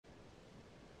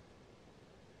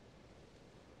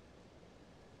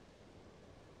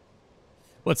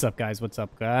What's up, guys? What's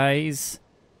up, guys?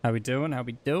 How we doing? How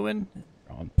we doing?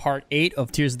 We're on part 8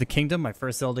 of Tears of the Kingdom, my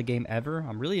first Zelda game ever.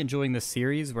 I'm really enjoying this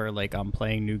series where, like, I'm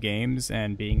playing new games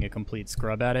and being a complete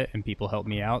scrub at it, and people help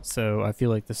me out. So I feel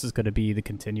like this is going to be the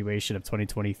continuation of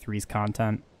 2023's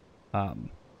content.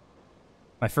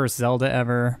 My first Zelda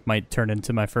ever might turn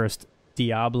into my first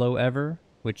Diablo ever,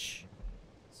 which...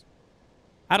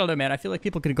 I don't know, man. I feel like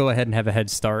people could go ahead and have a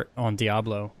head start on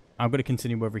Diablo. I'm going to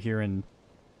continue over here in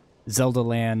Zelda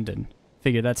land and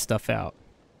figure that stuff out.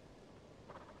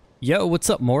 Yo, what's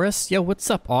up, Morris? Yo, what's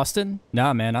up, Austin?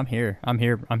 Nah, man, I'm here. I'm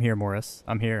here, Morris.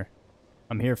 I'm here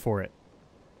for it.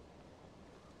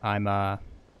 I'm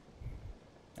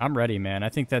ready, man. I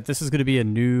think that this is going to be a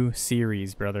new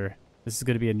series, brother. This is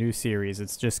going to be a new series.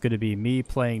 It's just going to be me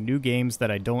playing new games that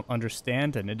I don't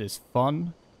understand, and it is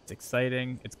fun. It's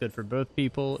exciting. It's good for both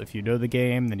people. If you know the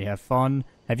game, then you have fun.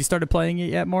 Have you started playing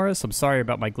it yet, Morris? I'm sorry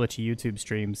about my glitchy YouTube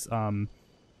streams.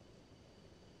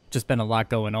 Just been a lot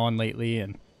going on lately,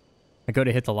 and I go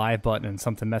to hit the live button and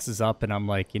something messes up, and I'm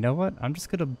like, you know what? I'm just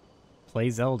gonna play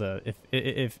Zelda.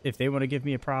 If they want to give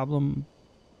me a problem,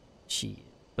 shit.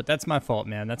 But that's my fault,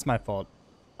 man. That's my fault.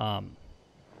 We're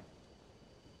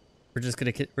just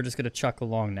gonna chuck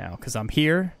along now, cause I'm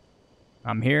here.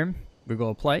 We're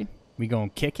gonna play. We gonna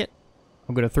kick it.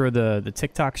 I'm gonna throw the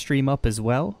TikTok stream up as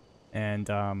well, and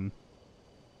I'm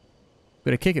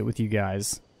gonna kick it with you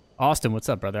guys. Austin, what's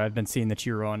up, brother? I've been seeing that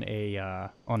you're on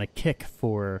a kick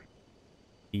for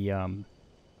the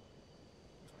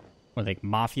what, like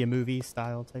mafia movie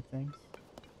style type things.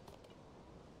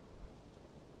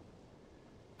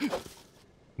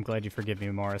 I'm glad you forgive me,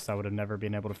 Morris. I would have never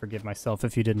been able to forgive myself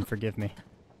if you didn't forgive me.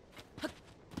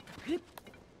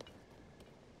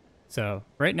 So,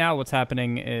 right now what's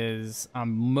happening is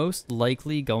I'm most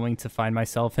likely going to find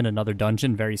myself in another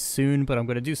dungeon very soon, but I'm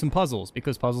going to do some puzzles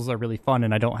because puzzles are really fun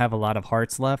and I don't have a lot of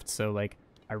hearts left. So, like,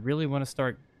 I really want to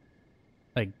start,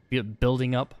 like,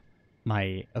 building up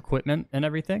my equipment and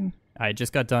everything. I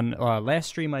just got done, last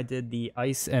stream I did the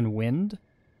ice and wind,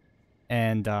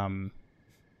 and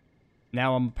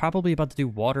now I'm probably about to do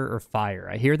water or fire.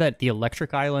 I hear that the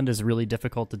electric island is really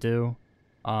difficult to do.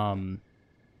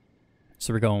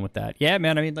 So we're going with that. Yeah,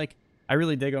 man, I mean, like, I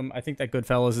really dig them. I think that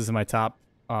Goodfellas is in my top,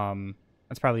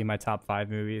 that's probably my top 5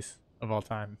 movies of all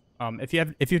time. If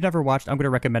you've never watched, I'm going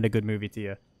to recommend a good movie to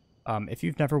you. If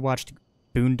you've never watched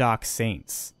Boondock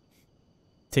Saints,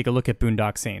 take a look at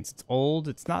Boondock Saints. It's old.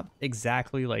 It's not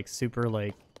exactly, like, super,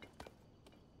 like,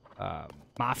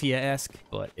 mafia-esque,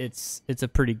 but it's a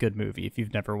pretty good movie if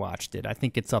you've never watched it. I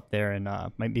think it's up there in,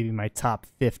 maybe my top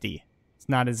 50. It's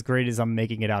not as great as I'm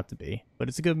making it out to be, but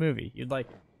it's a good movie. You'd like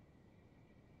it.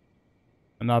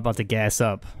 I'm not about to gas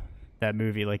up that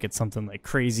movie like it's something like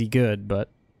crazy good,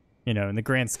 but, you know, in the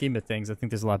grand scheme of things, I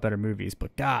think there's a lot better movies.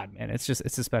 But God, man, it's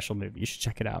a special movie. You should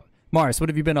check it out. Mars, what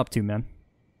have you been up to, man?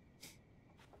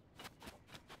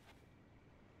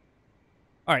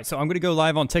 All right, so I'm going to go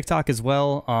live on TikTok as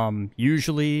well.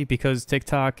 Usually, because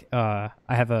TikTok, I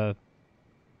have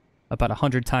about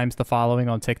 100 times the following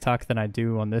on TikTok than I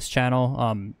do on this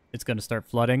channel. It's going to start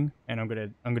flooding, and I'm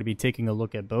gonna be taking a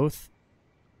look at both.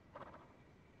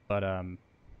 But I'm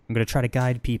gonna try to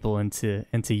guide people into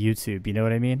YouTube. You know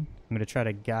what I mean? I'm gonna try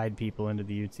to guide people into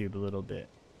the YouTube a little bit,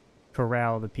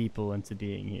 corral the people into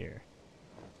being here.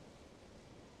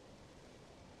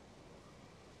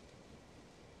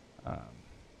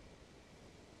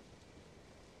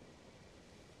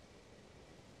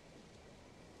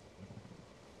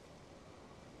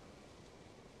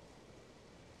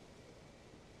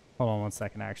 Hold on 1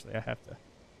 second, actually. I have to...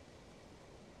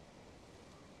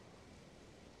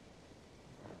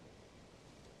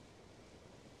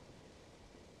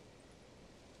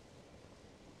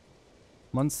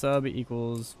 One sub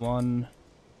equals one...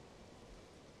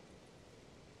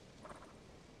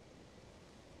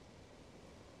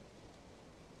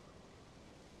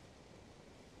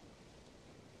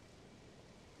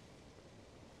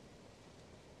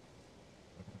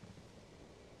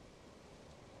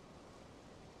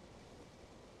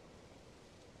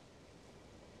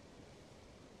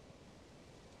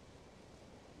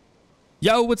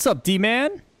 Yo, what's up,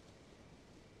 D-Man?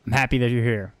 I'm happy that you're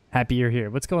here. Happy you're here.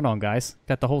 What's going on, guys?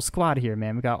 Got the whole squad here,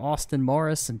 man. We got Austin,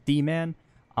 Morris, and D-Man.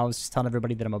 I was just telling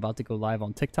everybody that I'm about to go live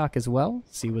on TikTok as well.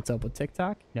 See what's up with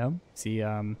TikTok. You know, see,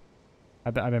 I've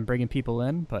been bringing people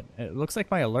in, but it looks like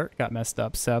my alert got messed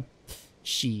up, so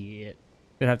shit.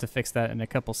 Gonna have to fix that in a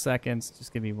couple seconds.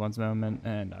 Just give me one moment,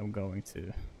 and I'm going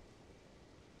to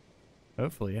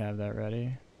hopefully have that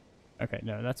ready. Okay,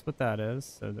 no, that's what that is,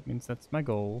 so that means that's my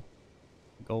goal.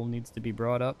 Goal needs to be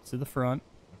brought up to the front.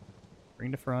 Bring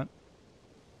to front.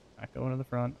 Not going to the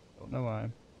front. Don't know why.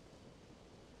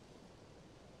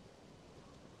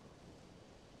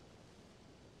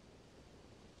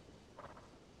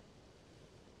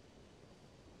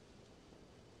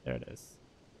 There it is.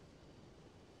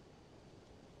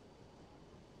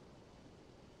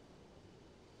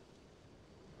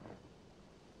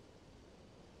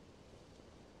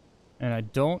 And I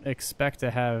don't expect to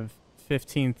have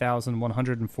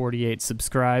 15,148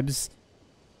 subscribes.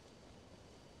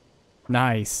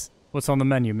 Nice. What's on the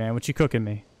menu, man? What you cooking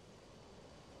me?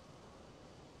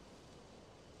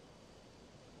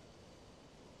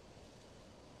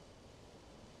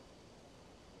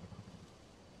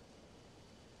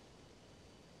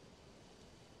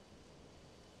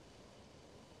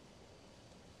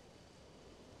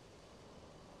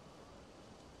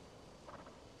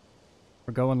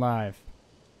 We're going live.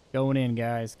 Going in,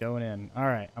 guys. Going in. All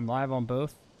right. I'm live on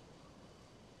both.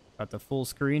 Got the full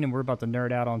screen, and we're about to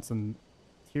nerd out on some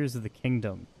Tears of the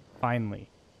Kingdom. Finally.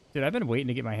 Dude, I've been waiting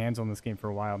to get my hands on this game for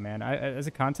a while, man. As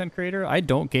a content creator, I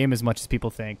don't game as much as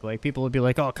people think. Like, people would be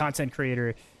like, oh, content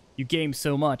creator, you game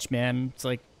so much, man. It's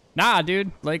like, nah,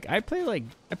 dude. Like, I play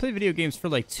video games for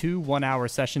like 2 1-hour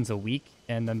sessions a week,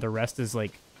 and then the rest is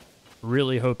like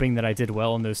really hoping that I did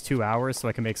well in those 2 hours so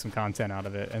I can make some content out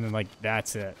of it. And then, like,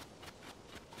 that's it.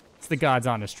 It's the God's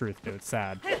honest truth, dude. It's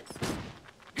sad.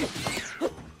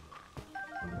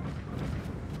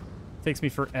 Takes me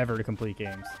forever to complete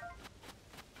games.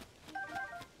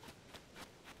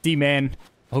 D-Man,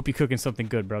 I hope you're cooking something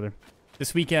good, brother.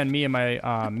 This weekend, me and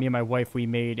my wife, we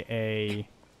made a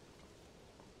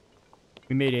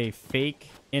fake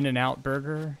In-N-Out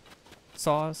burger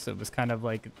sauce. It was kind of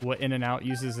like what In-N-Out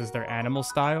uses as their animal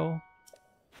style,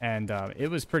 and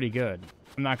it was pretty good.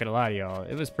 I'm not gonna lie to y'all,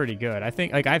 it was pretty good. I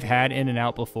think, like, I've had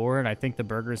In-N-Out before, and I think the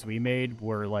burgers we made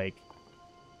were like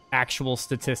actual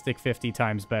statistic 50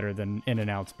 times better than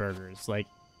In-N-Out's burgers. Like,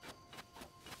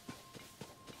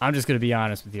 I'm just gonna be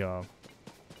honest with y'all.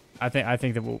 I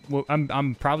think that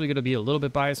I'm probably gonna be a little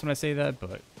bit biased when I say that,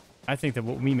 but I think that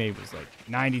what we made was like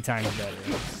 90 times better.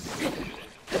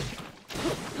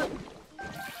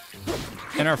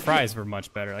 And our fries were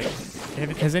much better. Like,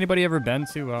 has anybody ever been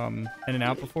to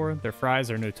In-N-Out before? Their fries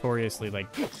are notoriously like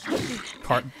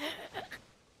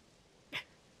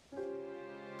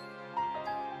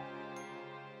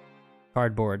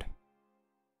cardboard.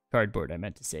 Cardboard, I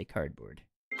meant to say cardboard.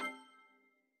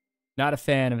 Not a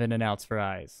fan of In-N-Out's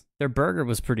fries. Their burger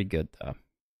was pretty good, though.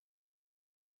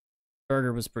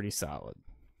 Burger was pretty solid.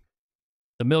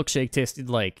 The milkshake tasted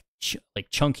like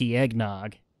chunky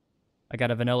eggnog. I got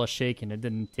a vanilla shake, and it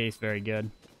didn't taste very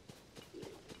good.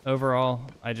 Overall,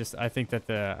 I think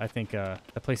the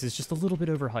place is just a little bit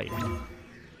overhyped.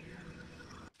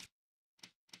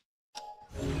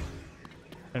 Can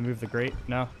I move the grate?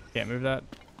 No, can't move that.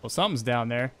 Well, something's down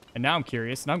there, and now I'm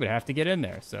curious, and I'm gonna have to get in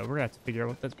there. So we're gonna have to figure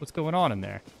out what's going on in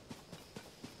there.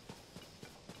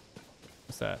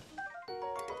 What's that?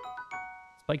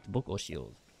 Spiked buckle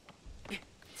shield.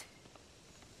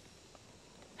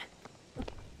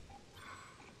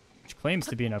 Which claims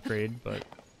to be an upgrade, but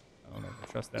I don't know if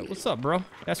I trust that. What's up, bro?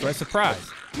 That's right,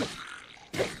 surprise.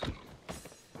 Yeah,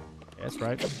 that's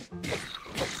right.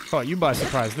 Caught you by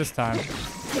surprise this time.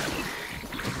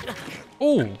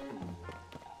 Ooh.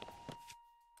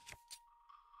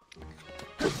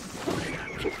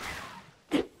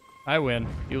 I win.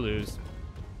 You lose.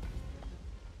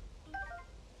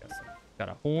 Got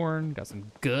a horn. Got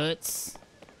some guts.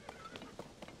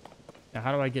 Now,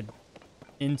 how do I get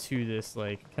into this?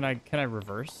 Like, can I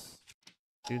reverse?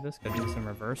 Do this? Can I do this in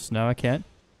reverse? No, I can't.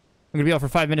 I'm gonna be out for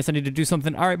 5 minutes. I need to do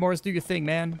something. All right, Morris, do your thing,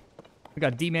 man. We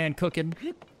got D-Man cooking.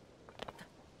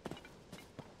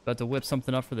 About to whip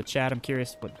something up for the chat. I'm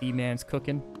curious what D-Man's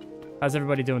cooking. How's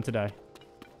everybody doing today?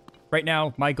 Right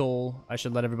now, my goal, I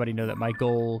should let everybody know that my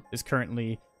goal is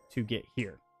currently to get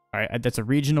here. All right, that's a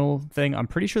regional thing. I'm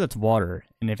pretty sure that's water.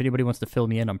 And if anybody wants to fill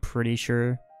me in, I'm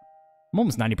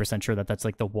almost 90% sure that that's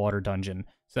like the water dungeon.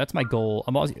 So that's my goal.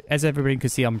 I'm also, as everybody can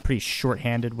see, I'm pretty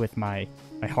short-handed with my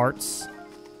hearts.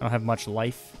 I don't have much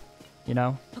life, you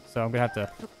know? So I'm gonna have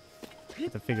to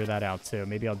figure that out too.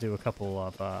 Maybe I'll do a couple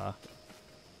of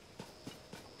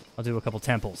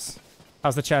temples.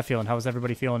 How's the chat feeling? How's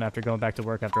everybody feeling after going back to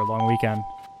work after a long weekend?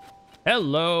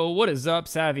 Hello, what is up,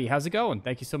 Savvy? How's it going?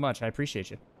 Thank you so much. I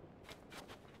appreciate you.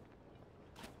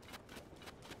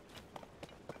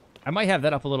 I might have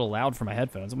that up a little loud for my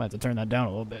headphones. I might have to turn that down a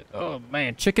little bit. Oh,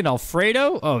 man. Chicken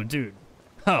Alfredo? Oh, dude.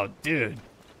 Oh, dude.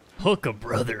 Hook a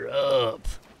brother up.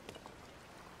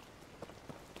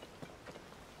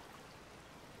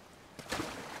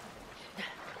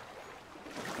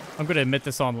 I'm going to admit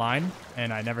this online,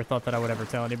 and I never thought that I would ever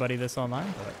tell anybody this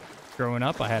online, but growing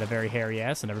up, I had a very hairy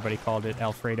ass, and everybody called it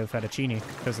Alfredo fettuccine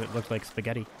because it looked like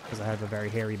spaghetti because I have a very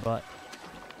hairy butt.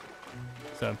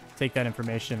 So take that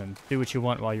information and do what you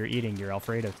want while you're eating your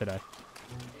Alfredo today.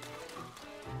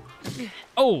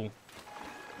 Oh!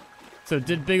 So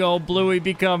did big old Bluey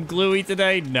become gluey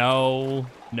today? No.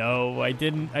 No, I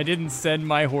didn't send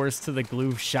my horse to the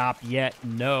glue shop yet.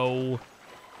 No.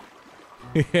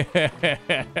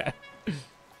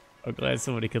 I'm glad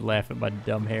somebody could laugh at my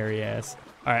dumb hairy ass.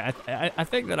 All right, I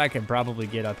think that I can probably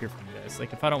get up here from this.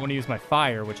 Like, if I don't want to use my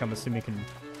fire, which I'm assuming can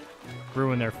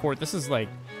ruin their fort. This is like,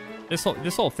 this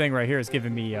whole thing right here is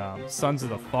giving me Sons of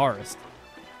the Forest.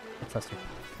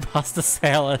 Pasta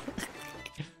salad.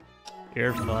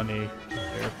 You're funny.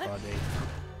 You're funny.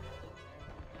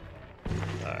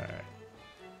 All right.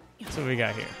 So what we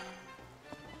got here?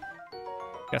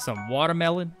 Got some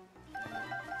watermelon.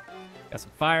 Got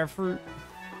some fire fruit.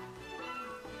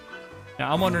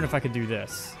 Now, I'm wondering if I could do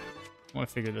this. I want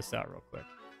to figure this out real quick.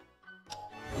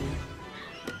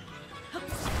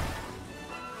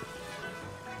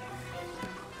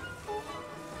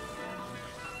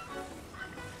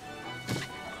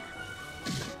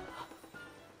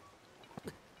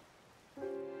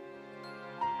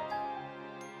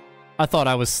 I thought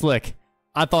I was slick.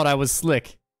 I thought I was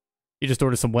slick. You just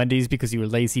ordered some Wendy's because you were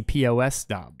lazy POS?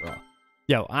 Nah, bro.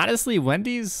 Yo, honestly,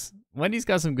 Wendy's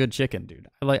got some good chicken, dude.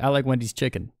 I like Wendy's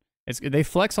chicken. They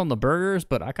flex on the burgers,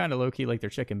 but I kind of low-key like their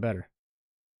chicken better.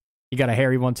 You got a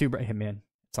hairy one too, bro. Hey, man,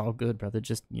 it's all good, brother.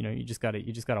 Just, you know, you just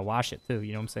gotta wash it too.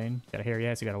 You know what I'm saying? You got a hairy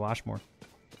ass, you gotta wash more.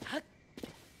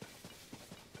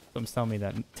 Someone's telling me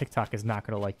that TikTok is not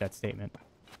gonna like that statement.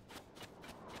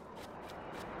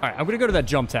 All right, I'm gonna go to that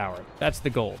jump tower. That's the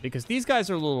goal because these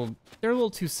guys are they're a little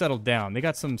too settled down. They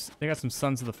got some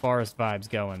Sons of the Forest vibes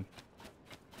going.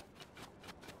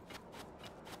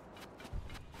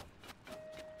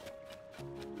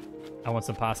 I want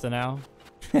some pasta now.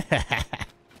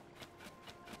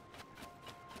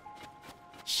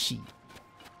 Shit.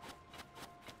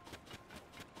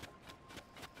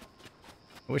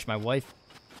 I wish my wife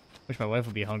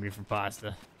would be hungry for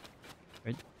pasta.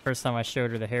 Right? First time I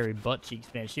showed her the hairy butt cheeks,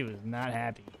 man, she was not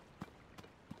happy.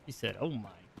 She said, "Oh my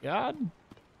God."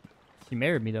 She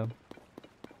married me though.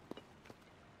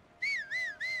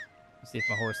 Let's see if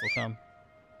my horse will come.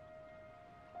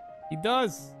 He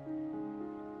does.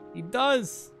 He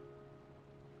does.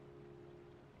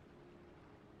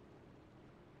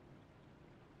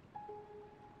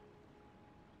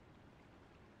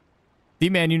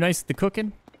 D-Man, you nice with the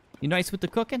cooking? You nice with the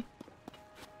cooking?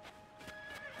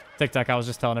 TikTok, I was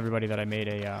just telling everybody that I made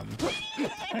a,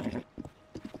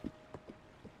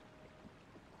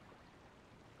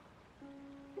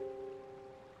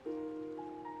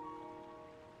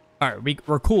 Alright,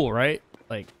 we're cool, right?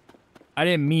 Like, I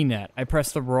didn't mean that. I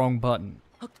pressed the wrong button.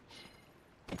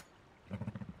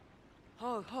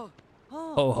 Ho, ho,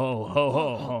 ho, ho, ho,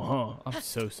 ho, ho. I'm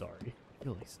so sorry.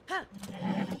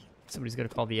 Somebody's gonna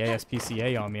call the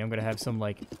ASPCA on me. I'm gonna have some,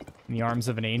 like, in the arms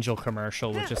of an angel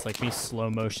commercial with just, like, me slow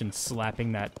motion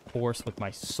slapping that horse with my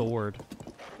sword.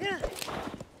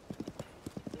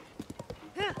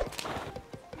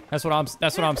 That's what I'm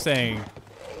saying.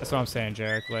 That's what I'm saying,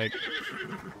 Jarek.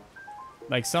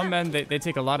 Like some men, they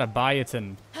take a lot of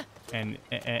biotin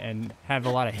and have a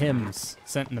lot of hymns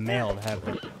sent in the mail to have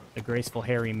the graceful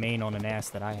hairy mane on an ass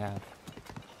that I have.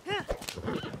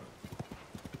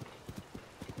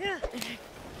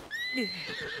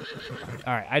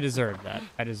 Alright, I deserve that.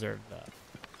 I deserve that.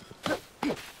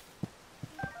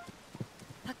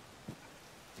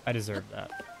 I deserve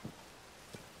that.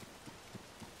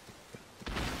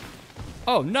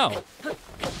 Oh, no!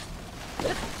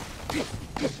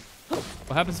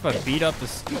 What happens if I beat up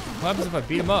this? What happens if I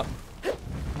beat him up?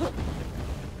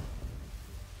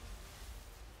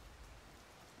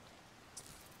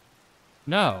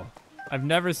 No. I've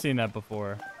never seen that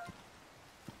before.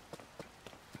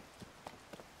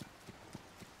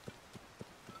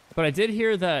 But I did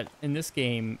hear that in this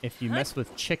game, if you mess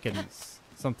with chickens,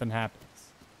 something happens.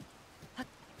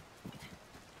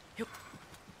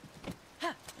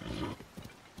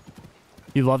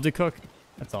 You love to cook?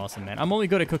 That's awesome, man. I'm only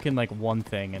good at cooking, like, one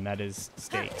thing, and that is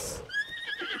steaks.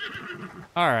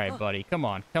 All right, buddy. Come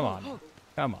on. Come on.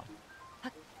 Come on.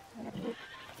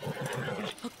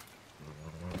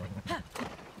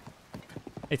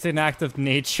 It's an act of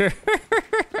nature.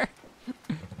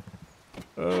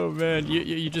 Oh, man.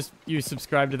 You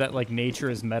subscribe to that, like,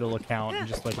 Nature is Metal account and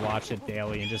just, like, watch it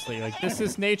daily and just, like, this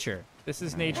is nature. This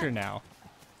is nature now.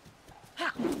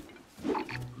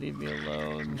 Leave me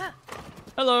alone.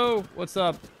 Hello, what's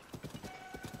up?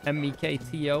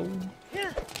 MEKTO?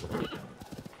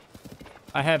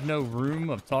 I have no room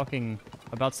of talking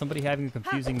about somebody having a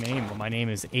confusing name. Well, my name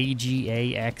is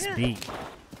AGAXB.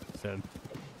 So,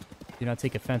 do not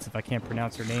take offense if I can't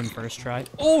pronounce your name first try.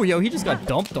 Oh, yo, he just got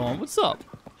dumped on. What's up?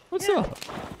 What's up?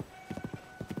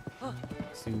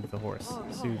 Soothe the horse.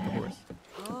 Soothe the horse.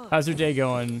 How's your day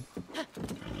going?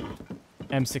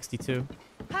 M62.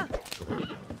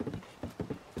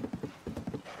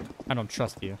 I don't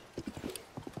trust you.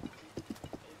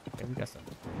 Okay, we got some.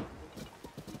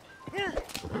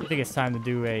 I think it's time to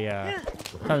do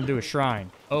a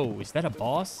shrine. Oh, is that a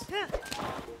boss?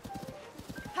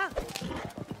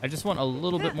 I just want a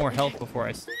little bit more health before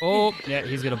I... Oh, yeah,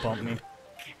 he's gonna bump me.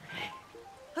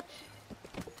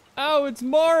 Oh, it's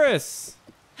Morris!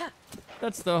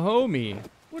 That's the homie.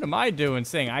 What am I doing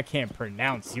saying I can't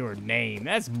pronounce your name?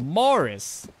 That's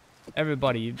Morris!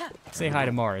 Everybody, say hi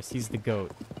to Morris. He's the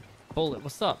GOAT. Bullet,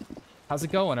 what's up? How's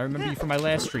it going? I remember you from my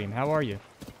last stream. How are you?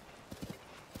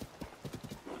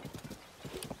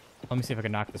 Let me see if I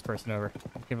can knock this person over.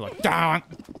 Give her like, down.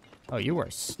 Oh, you are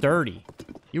sturdy.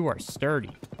 You are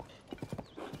sturdy.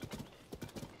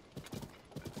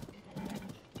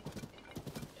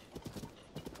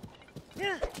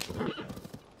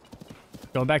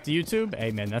 Going back to YouTube?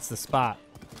 Hey, man, that's the spot.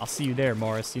 I'll see you there,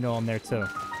 Morris. You know I'm there, too.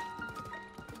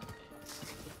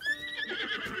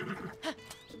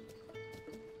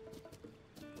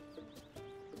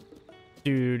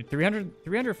 Dude,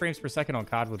 300 frames per second on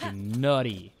COD would be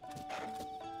nutty.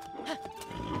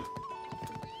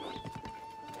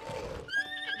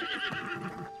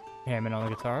 Hammond on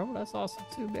the guitar. Oh, that's awesome,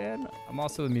 too, man. I'm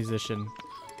also a musician.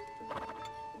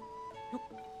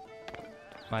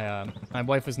 My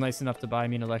wife was nice enough to buy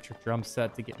me an electric drum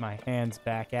set to get my hands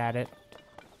back at it.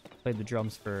 Played the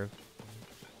drums for a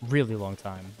really long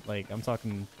time. Like, I'm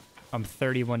talking... I'm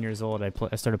 31 years old. I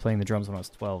started playing the drums when I was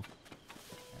 12.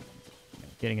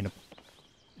 Getting into...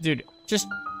 Dude, just...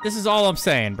 This is all I'm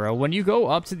saying, bro. When you go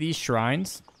up to these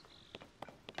shrines,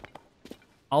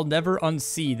 I'll never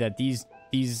unsee that these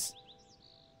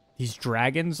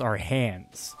dragons are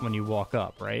hands when you walk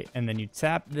up, right? And then you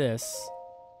tap this...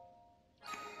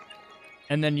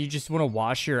 And then you just want to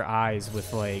wash your eyes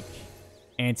with, like,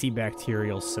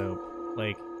 antibacterial soap.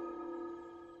 Like,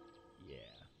 yeah.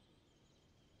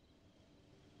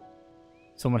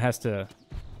 Someone has to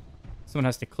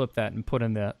clip that and put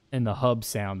in the hub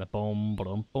sound, the boom,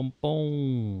 boom, boom,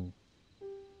 boom.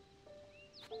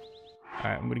 All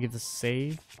right, I'm gonna give this a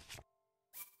save.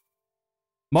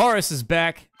 Morris is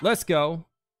back. Let's go.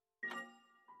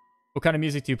 What kind of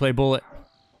music do you play, Bullet?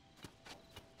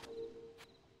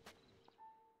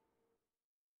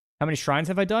 How many shrines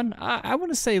have I done? I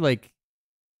want to say, like,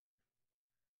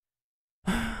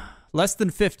 less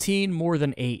than 15, more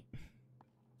than 8.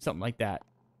 Something like that.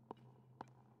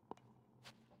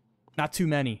 Not too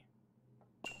many.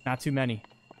 Not too many.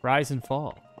 Rise and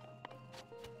fall.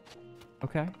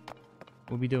 Okay.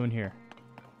 What we doing here?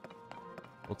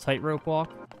 Little tightrope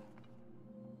walk.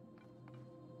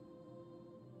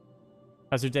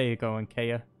 How's your day going,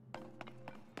 Kaya?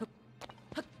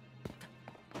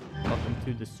 Welcome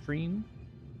to the stream.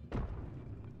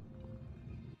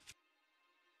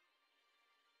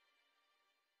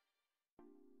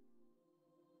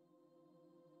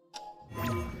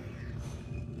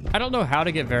 I don't know how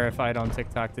to get verified on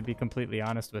TikTok, to be completely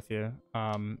honest with you.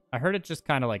 I heard it just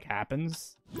kind of like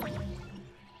happens.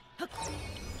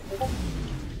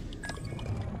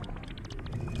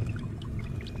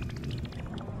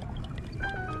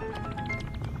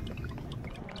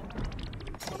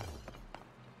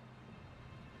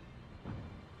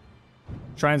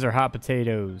 Shrines are hot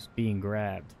potatoes being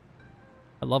grabbed.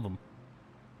 I love them.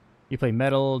 You play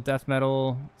metal, death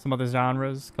metal, some other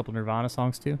genres, a couple Nirvana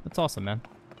songs too. That's awesome, man.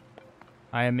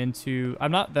 I'm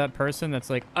not that person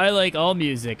that's like, I like all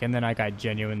music, and then like I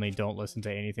genuinely don't listen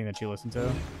to anything that you listen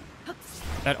to.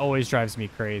 That always drives me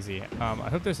crazy. I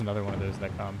hope there's another one of those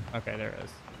that come. Okay, there is.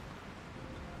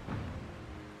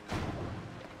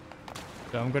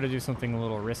 So I'm gonna do something a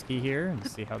little risky here and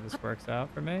see how this works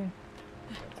out for me.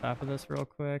 Top of this real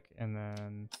quick, and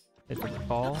then hit the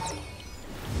call.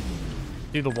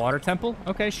 Do the water temple?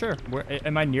 Okay, sure. Where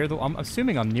am I near the? I'm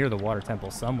assuming I'm near the water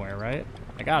temple somewhere, right?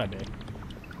 I gotta be.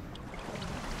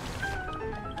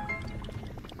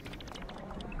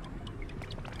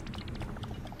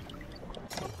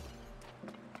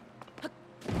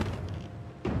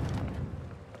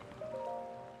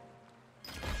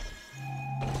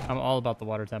 I'm all about the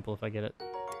water temple if I get it.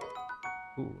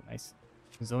 Ooh, nice.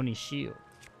 Zonai shield.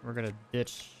 We're gonna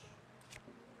ditch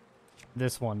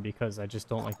this one because I just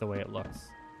don't like the way it looks.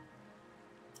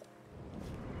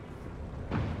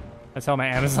 That's how my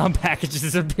Amazon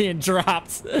packages are being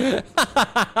dropped.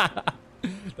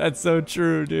 That's so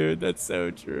true, dude. That's so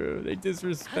true. They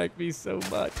disrespect me so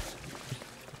much.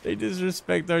 They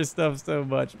disrespect our stuff so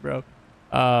much, bro.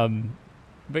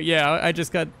 But yeah, I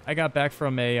got back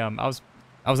from a I was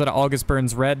at an August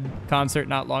Burns Red concert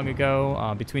not long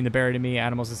ago. Between the Buried and Me,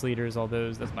 Animals as Leaders, all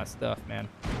those. That's my stuff, man.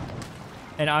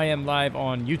 And I am live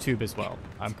on YouTube as well.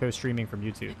 I'm co-streaming from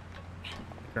YouTube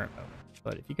at the current moment.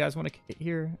 But if you guys want to kick it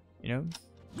here, you know,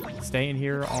 staying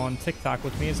here on TikTok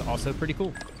with me is also pretty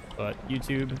cool. But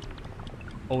YouTube,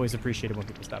 always appreciated when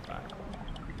people stop by.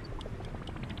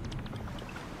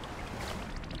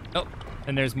 Oh,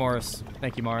 and there's Morris.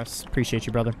 Thank you, Morris. Appreciate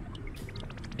you, brother.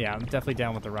 Yeah, I'm definitely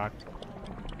down with the rock.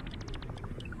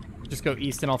 Just go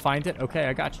east and I'll find it. Okay,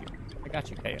 I got you. I got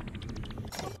you, Kaya.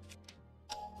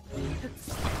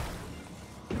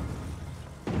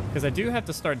 Because I do have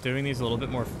to start doing these a little bit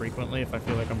more frequently if I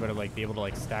feel like I'm going to like be able to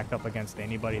like stack up against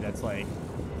anybody that's like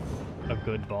a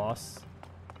good boss.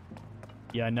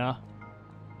 Yeah, nah.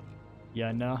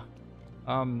 Yeah, nah.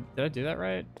 Did I do that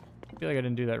right? I feel like I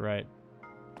didn't do that right.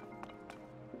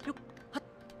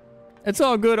 It's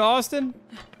all good, Austin.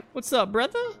 What's up,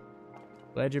 brother?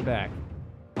 Glad you're back.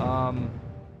 Oh,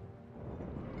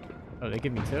 they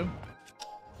give me 2?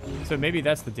 So maybe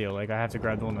that's the deal. Like, I have to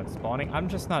grab the one that's spawning. I'm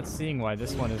just not seeing why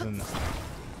this one isn't...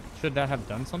 Should that have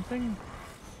done something?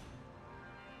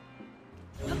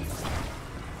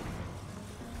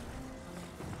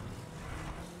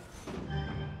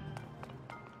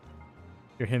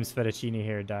 Your him's fettuccine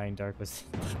hair dying dark was...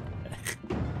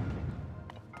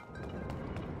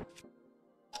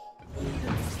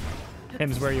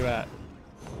 Hims, where you at?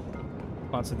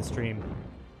 Sponsor the stream.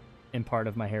 In part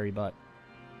of my hairy butt.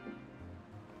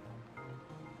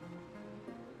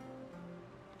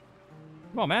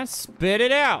 Come on, man. Spit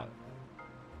it out.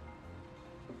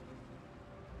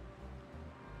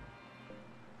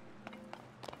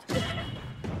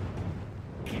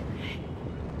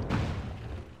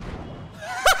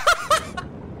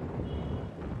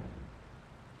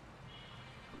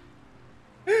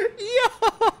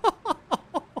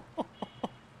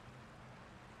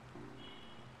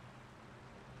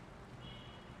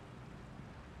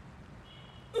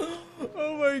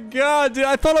 God, dude,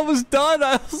 I thought I was done.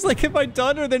 I was like, am I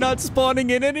done? Or are they not spawning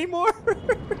in anymore?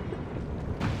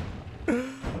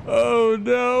 Oh,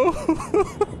 no.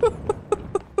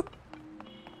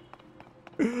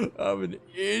 I'm an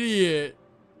idiot.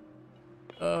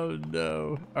 Oh,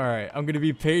 no. All right, I'm going to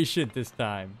be patient this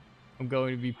time. I'm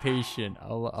going to be patient.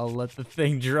 I'll let the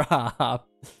thing drop.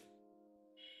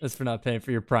 That's for not paying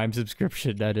for your Prime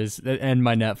subscription. That is, and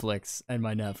my Netflix. And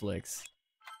my Netflix.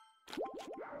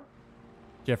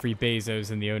 Jeffrey Bezos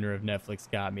and the owner of Netflix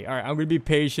got me. All right, I'm going to be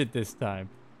patient this time.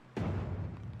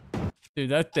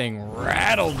 Dude, that thing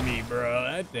rattled me, bro.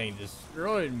 That thing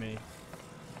destroyed me.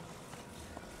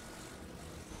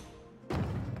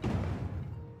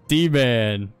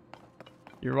 D-Man.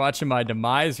 You're watching my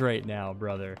demise right now,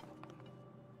 brother.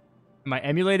 Am I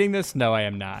emulating this? No, I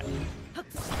am not.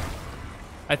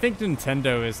 I think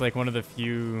Nintendo is like one of the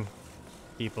few...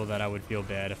 people that I would feel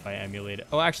bad if I emulated.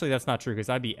 Oh, actually, that's not true because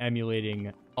I'd be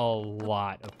emulating a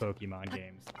lot of Pokemon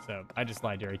games. So I just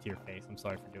lied right to your face. I'm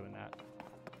sorry for doing that.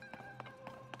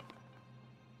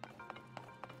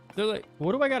 So, like,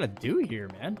 what do I gotta do here,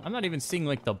 man? I'm not even seeing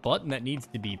like the button that needs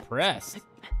to be pressed.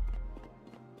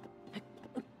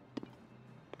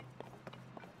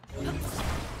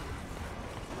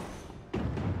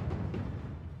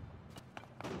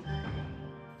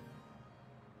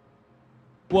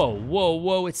 Whoa, whoa,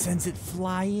 whoa, it sends it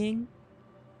flying?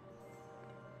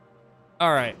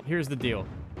 All right, here's the deal.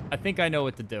 I think I know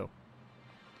what to do.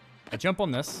 I jump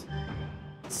on this,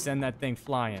 send that thing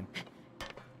flying.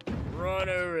 Run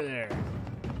over there.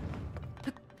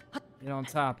 Get on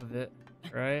top of it,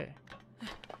 right?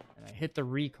 And I hit the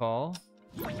recall.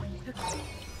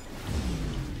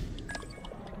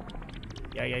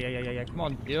 Yeah. Come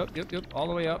on, yep, all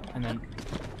the way up, and then...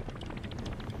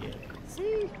 Yeah,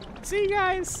 see,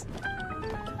 guys?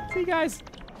 See, guys?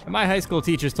 And my high school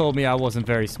teachers told me I wasn't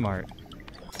very smart.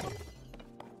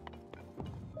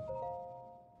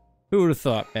 Who would have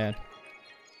thought, man?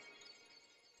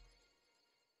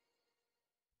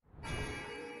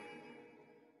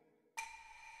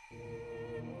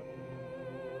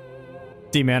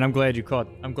 D-man, I'm glad you caught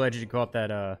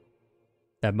that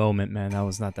that moment, man. That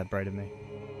was not that bright of me.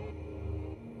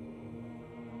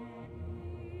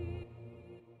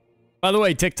 By the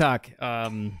way, TikTok,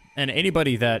 and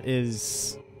anybody that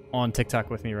is on TikTok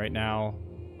with me right now,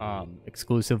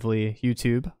 exclusively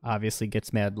YouTube, obviously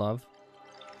gets mad love.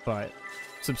 But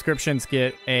subscriptions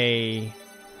get a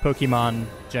Pokemon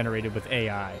generated with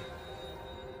AI.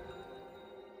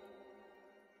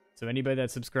 So anybody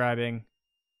that's subscribing,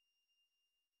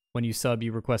 when you sub,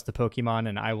 you request a Pokemon,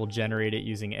 and I will generate it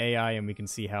using AI, and we can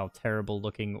see how terrible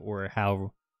looking or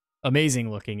how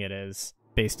amazing looking it is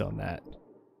based on that.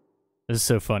 This is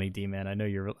so funny, D-Man. I know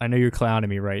you're clowning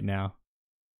me right now.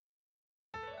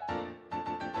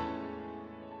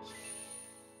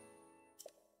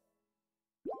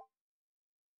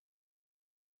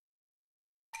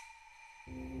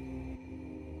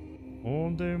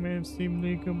 Onde me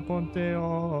simlicum ponte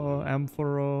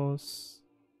amphoros.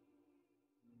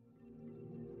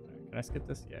 Can I skip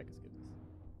this? Yeah, I can skip this.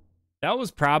 That was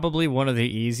probably one of the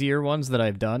easier ones that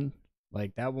I've done.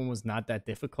 Like, that one was not that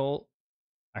difficult.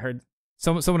 I heard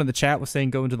someone in the chat was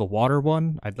saying go into the water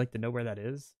one. I'd like to know where that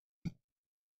is.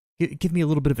 Give me a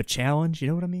little bit of a challenge. You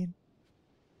know what I mean?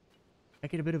 I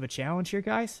get a bit of a challenge here,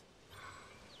 guys.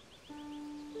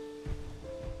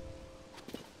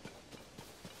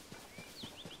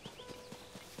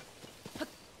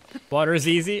 Water is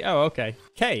easy? Oh, okay.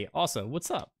 Kay, also,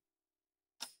 what's up?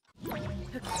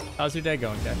 How's your day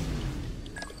going, Kay?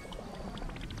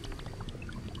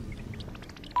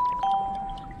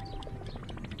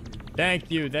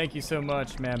 Thank you so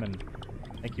much, Mammon.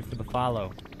 Thank you for the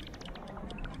follow.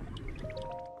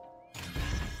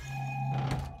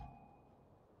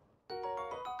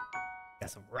 Got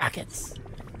some rockets.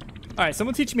 All right,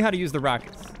 someone teach me how to use the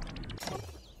rockets.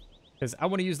 Because I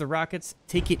want to use the rockets.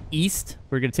 Take it east.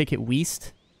 We're going to take it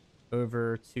west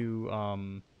over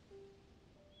to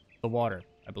the water,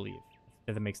 I believe.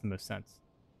 If that makes the most sense.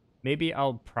 Maybe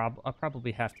I'll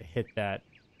probably have to hit that.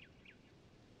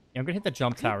 Yeah, I'm going to hit the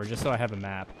jump tower just so I have a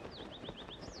map.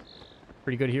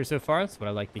 Pretty good here so far. That's what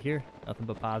I like to hear. Nothing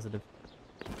but positive.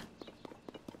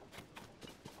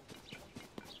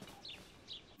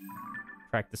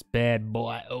 Crack this bad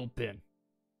boy open.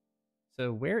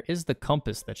 So where is the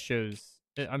compass that shows...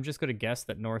 I'm just going to guess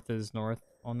that north is north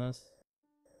on this.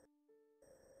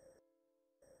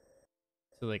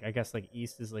 So, like, I guess, like,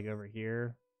 east is, like, over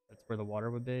here. That's where the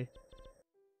water would be.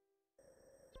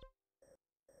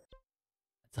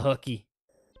 It's Hooky.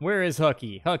 Where is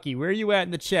Hooky? Hooky, where are you at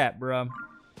in the chat, bro?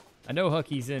 I know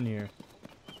Hooky's in here.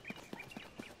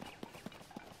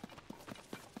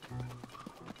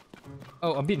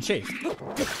 Oh, I'm being chased.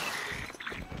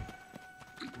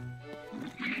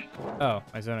 Oh,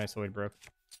 my Zonai sword broke.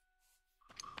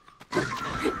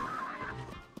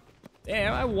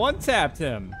 Damn, I one-tapped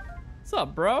him. What's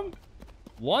up, bro?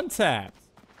 One-tapped.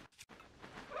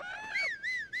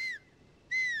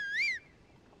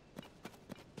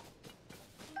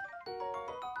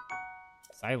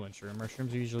 Silent shroom. Our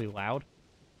shrooms are usually loud.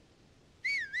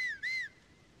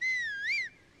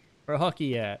 Where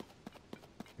Hooky at?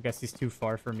 I guess he's too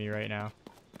far from me right now.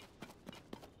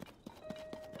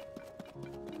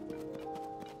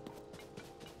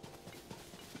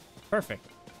 Perfect.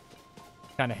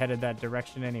 Kind of headed that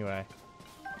direction anyway.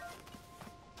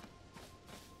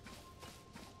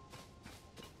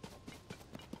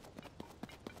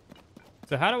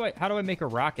 So how do I make a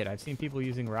rocket? I've seen people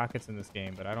using rockets in this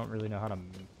game, but I don't really know how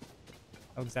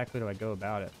exactly do I go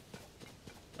about it.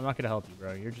 I'm not gonna help you,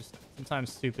 bro. You're just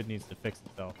sometimes stupid needs to fix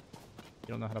itself. You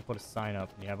don't know how to put a sign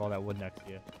up and you have all that wood next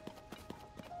to you.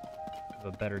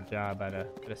 Have a better job at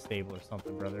a stable or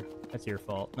something, brother. That's your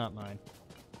fault, not mine.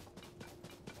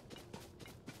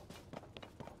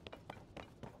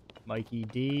 Mikey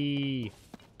D.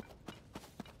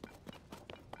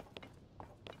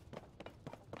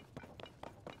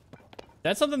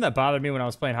 That's something that bothered me when I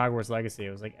was playing Hogwarts Legacy.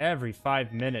 It was like every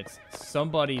 5 minutes,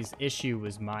 somebody's issue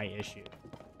was my issue.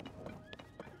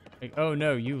 Like, oh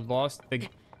no, you lost the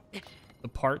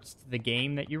parts to the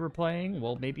game that you were playing?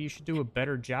 Well, maybe you should do a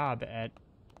better job at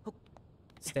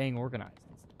staying organized.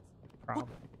 That's the problem.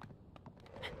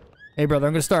 Hey, brother,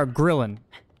 I'm going to start grilling.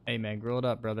 Hey, man, grill it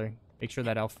up, brother. Make sure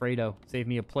that Alfredo. Save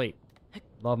me a plate.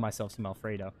 Love myself some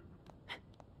Alfredo.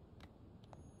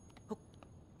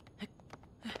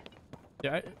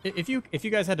 Yeah, if you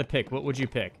guys had to pick, what would you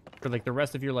pick for like the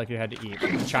rest of your life? You had to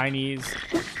eat Chinese,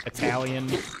 Italian,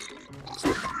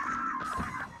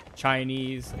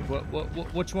 Chinese. Like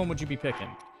which one would you be picking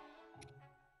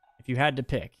if you had to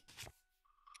pick?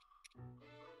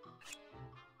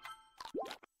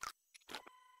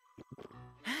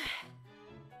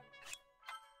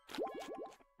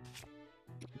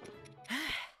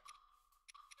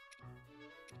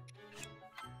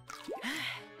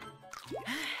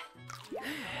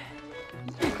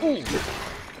 Ooh.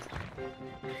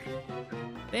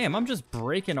 Damn, I'm just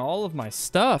breaking all of my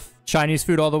stuff. Chinese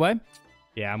food all the way?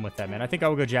 Yeah, I'm with that, man. I think I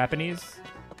will go Japanese.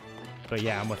 But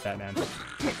yeah, I'm with that, man.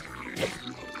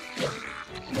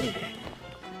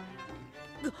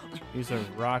 Use a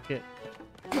rocket.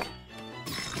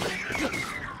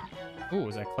 Ooh,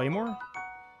 is that Claymore?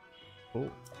 Cool.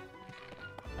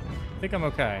 I think I'm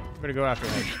okay. I'm gonna go after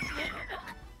him.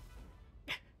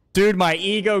 Dude, my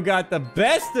ego got the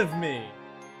best of me.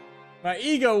 My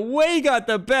ego way got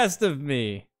the best of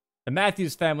me. The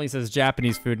Matthews family says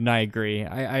Japanese food, and I agree.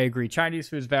 I agree. Chinese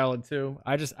food is valid too.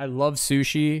 I love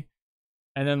sushi.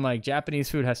 And then like Japanese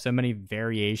food has so many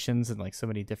variations and like so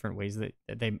many different ways that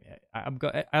and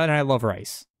I love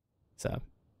rice. So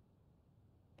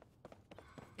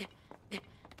I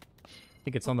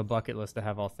think it's on the bucket list to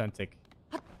have authentic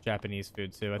Japanese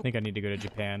food too. I think I need to go to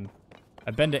Japan.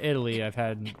 I've been to Italy. I've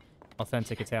had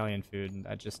authentic Italian food, and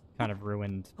that just kind of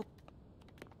ruined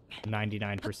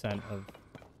 99% of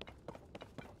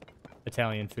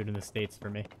Italian food in the States for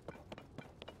me.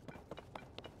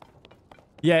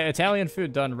 Yeah, Italian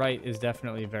food done right is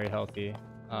definitely very healthy.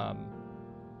 I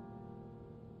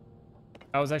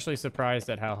was actually surprised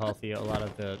at how healthy a lot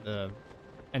of the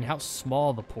and how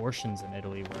small the portions in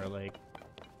Italy were. Like,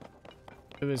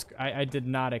 it was, I did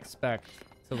not expect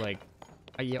to like,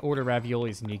 you order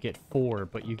raviolis and you get 4,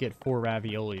 but you get 4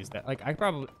 raviolis that like, I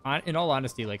probably, in all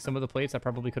honesty, like some of the plates I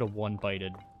probably could have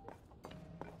one-bited.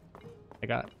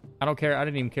 I don't care. I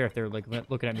didn't even care if they were like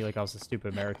looking at me like I was a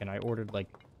stupid American. I ordered like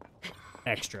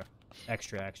extra.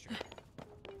 Because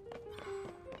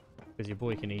your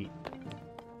boy can eat.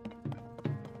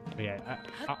 But yeah,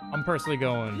 I'm personally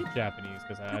going Japanese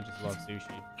because I just love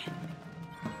sushi.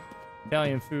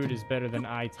 Italian food is better than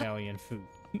Italian food.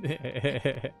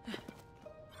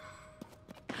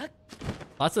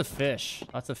 Lots of fish.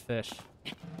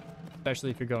 Especially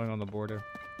if you're going on the border.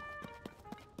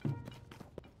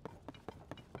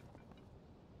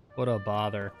 What a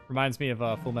bother. Reminds me of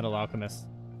Full Metal Alchemist.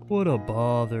 What a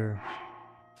bother.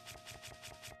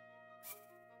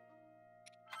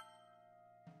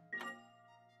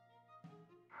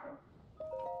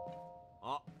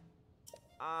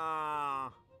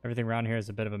 Everything around here is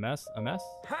a bit of a mess.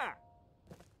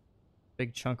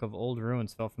 Big chunk of old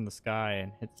ruins fell from the sky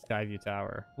and hit the Skyview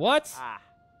Tower. What?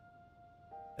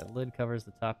 That lid covers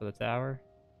the top of the tower.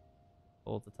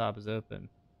 Hole at the top is open.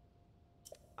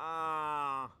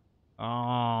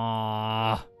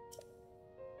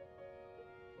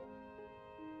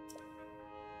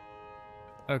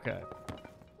 Okay.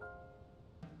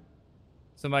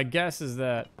 So my guess is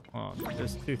that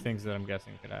there's 2 things that I'm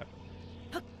guessing could happen.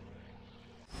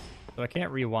 So I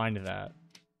can't rewind that.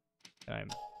 Can I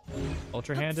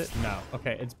ultra hand it? No.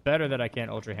 Okay, it's better that I can't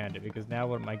ultra hand it because now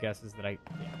what my guess is that I...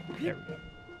 Yeah, there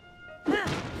we go.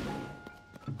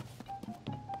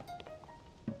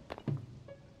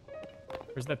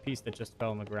 Where's that piece that just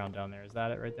fell on the ground down there? Is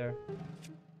that it right there?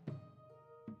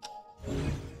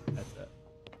 That's it.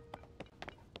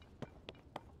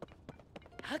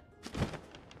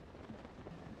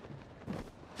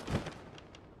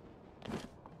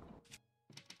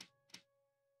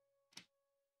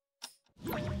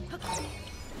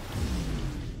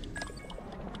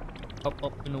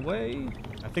 Up and away.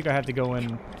 I think I have to go in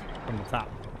from the top.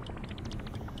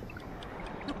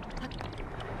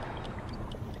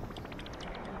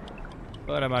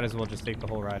 But I might as well just take the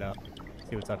whole ride up.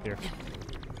 See what's up here.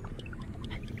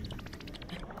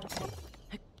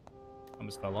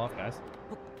 Almost fell off, guys.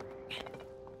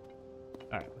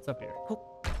 Alright, what's up here? Cool.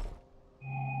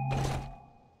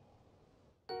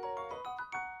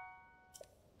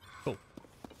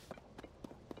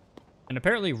 And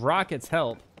apparently rockets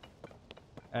help,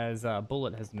 as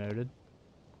Bullet has noted.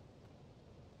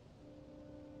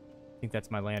 I think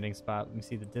that's my landing spot. Let me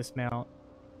see the dismount.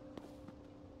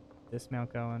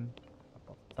 Dismount going up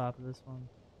off the top of this one.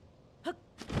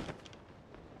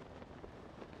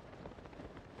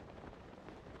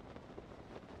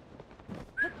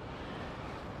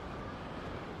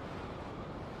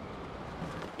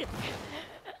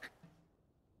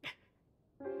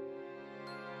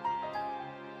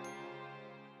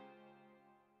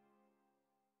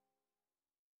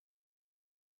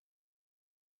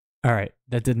 All right,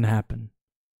 that didn't happen.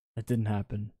 That didn't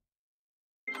happen.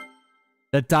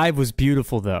 That dive was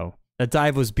beautiful, though.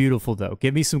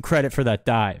 Give me some credit for that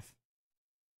dive.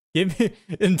 Give me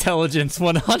intelligence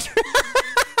 100.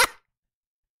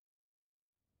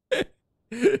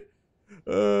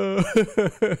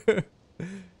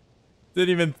 Didn't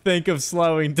even think of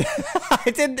slowing down.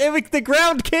 I didn't. The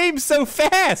ground came so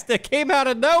fast. It came out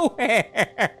of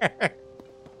nowhere.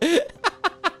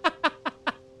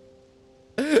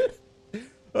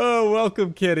 Oh,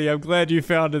 welcome, Kitty. I'm glad you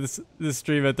found this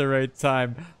stream at the right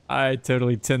time. I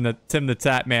totally Tim the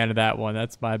Tap Man of that one.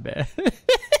 That's my bad.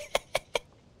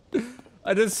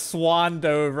 I just swan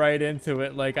dove right into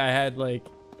it like I had like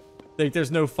there's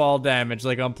no fall damage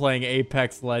like I'm playing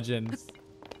Apex Legends.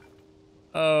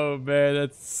 Oh, man,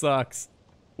 that sucks.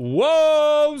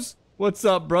 Whoa! What's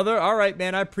up, brother? All right,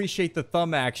 man. I appreciate the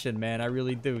thumb action, man. I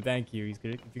really do. Thank you.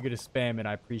 If you're gonna spam it,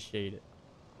 I appreciate it.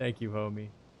 Thank you, homie.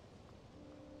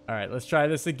 All right, let's try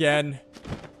this again.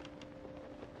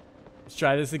 Let's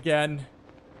try this again.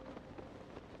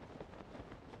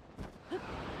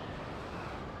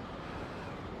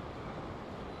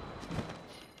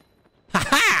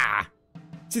 Ha-ha!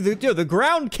 See, the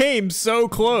ground came so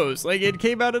close. Like, it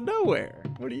came out of nowhere.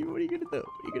 What are you gonna do?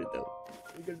 What are you gonna do?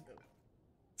 What are you gonna do?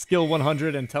 Skill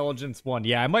 100, intelligence 1.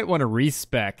 Yeah, I might want to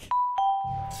respec.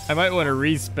 I might want to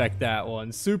respec that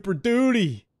one. Super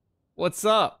Duty. What's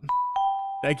up?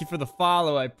 Thank you for the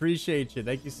follow. I appreciate you.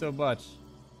 Thank you so much.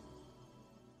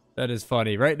 That is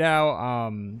funny. Right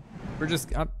now, we're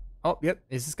just. Oh, yep.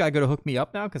 Is this guy gonna hook me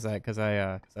up now? Cause I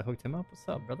hooked him up. What's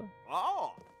up, brother?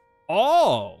 Oh.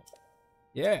 Oh.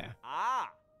 Yeah.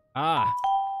 Ah.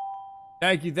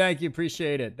 Thank you.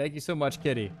 Appreciate it. Thank you so much,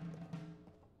 Kitty.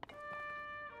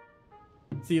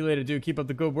 See you later, dude. Keep up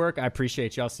the good work. I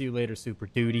appreciate you. I'll see you later, Super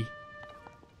Duty.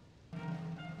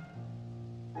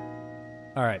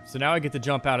 All right, so now I get to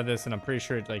jump out of this, and I'm pretty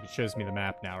sure it shows me the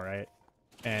map now, right?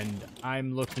 And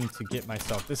I'm looking to get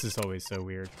myself... This is always so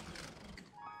weird.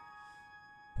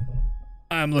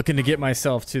 I'm looking to get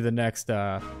myself to the next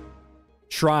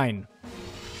shrine.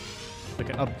 I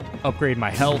can upgrade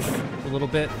my health a little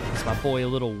bit. Is my boy a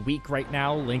little weak right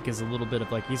now? Link is a little bit of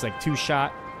he's like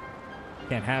 2-shot.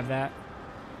 Can't have that.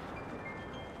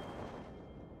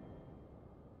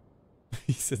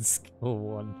 He said skill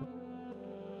 1.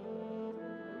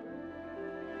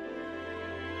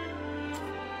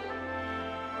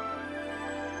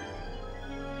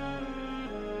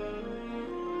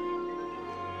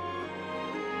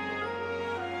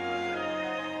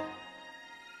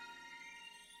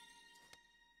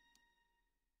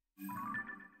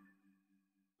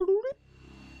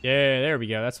 Yeah, there we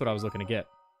go. That's what I was looking to get.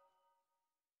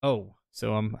 Oh,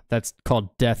 so that's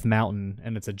called Death Mountain,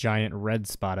 and it's a giant red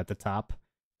spot at the top.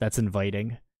 That's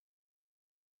inviting.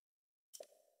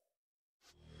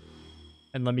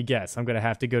 And let me guess, I'm gonna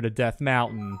have to go to Death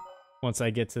Mountain once I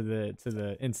get to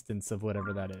the instance of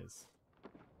whatever that is.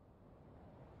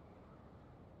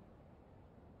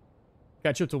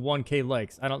 Got you up to 1K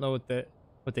likes. I don't know what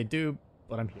they do,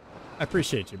 but I'm here. I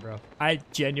appreciate you, bro. I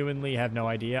genuinely have no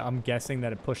idea. I'm guessing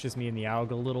that it pushes me in the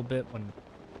algo a little bit when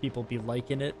people be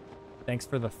liking it. Thanks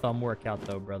for the thumb workout,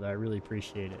 though, brother. I really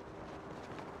appreciate it.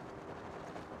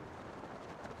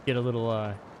 Get a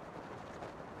little,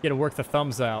 get to work the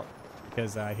thumbs out,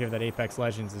 because I hear that Apex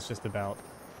Legends is just about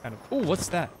kind of... Oh, what's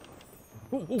that?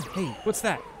 Oh, hey, what's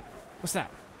that? What's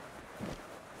that?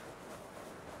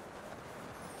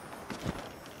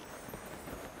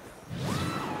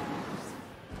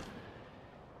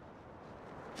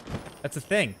 That's a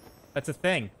thing. That's a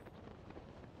thing.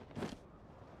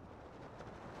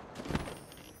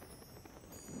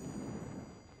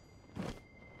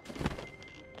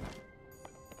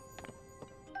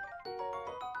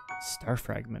 Star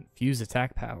fragment. Fuse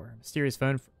attack power. Mysterious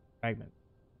phone fragment.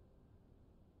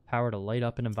 Power to light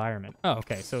up an environment. Oh,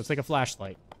 okay. So it's like a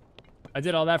flashlight. I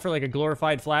did all that for like a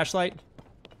glorified flashlight.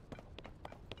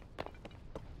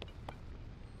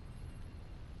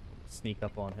 Sneak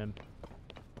up on him.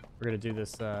 We're gonna do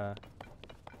this, We're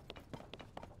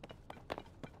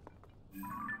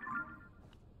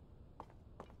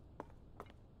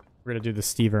gonna do the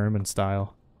Steve Irwin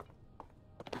style.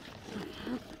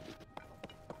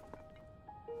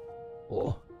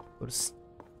 Oh, I'll just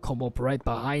come up right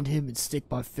behind him and stick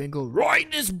my finger right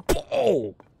in his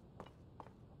ball.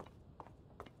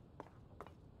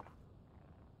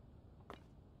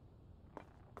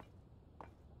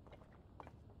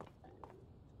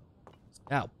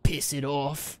 Now piss it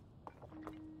off.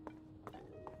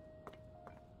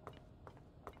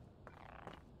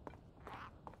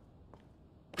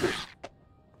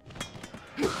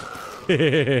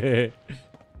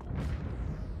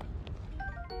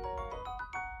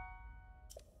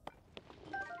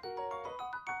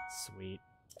 Sweet.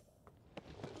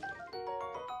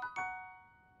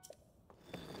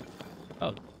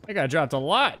 Oh, that guy dropped a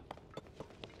lot.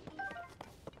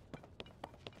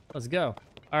 Let's go.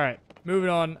 All right.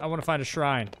 Moving on, I want to find a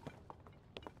shrine.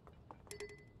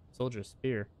 Soldier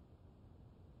spear.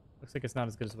 Looks like it's not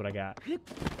as good as what I got.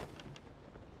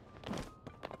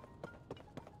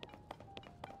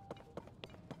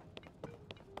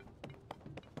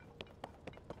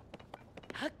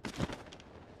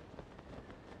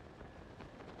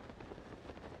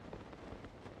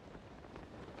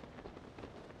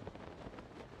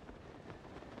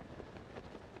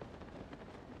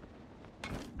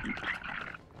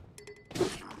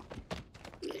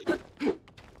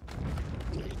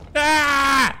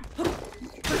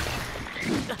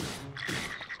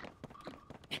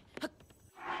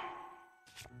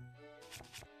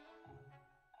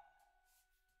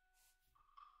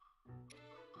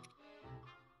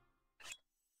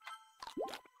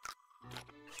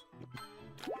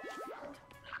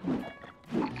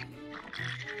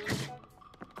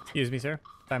 Excuse me, sir.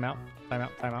 Time out. Time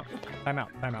out. Time out. Time out.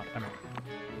 Time out. Time out.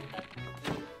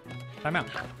 Time out.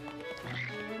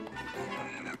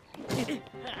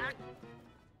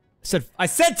 I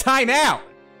said time out!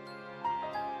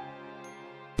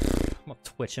 I'm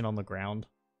twitching on the ground.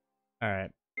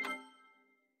 Alright.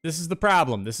 This is the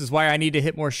problem. This is why I need to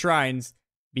hit more shrines.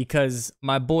 Because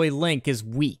my boy Link is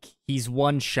weak. He's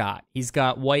one shot. He's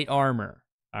got white armor.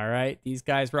 Alright? These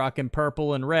guys rocking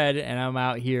purple and red, and I'm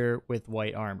out here with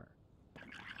white armor.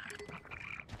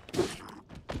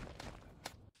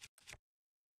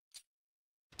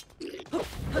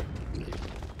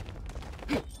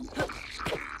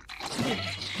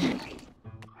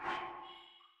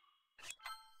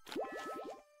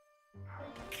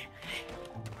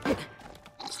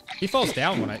 He falls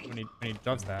down when he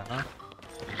does that, huh?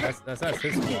 That's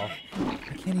his fault.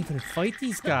 I can't even fight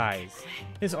these guys.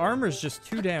 His armor's just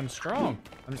too damn strong.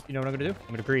 You know what I'm gonna do?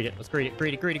 I'm gonna greet it. Let's greet it.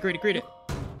 Greet it. Greet it. Greet it. Greet it.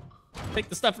 Take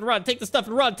the stuff and run. Take the stuff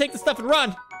and run. Take the stuff and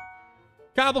run.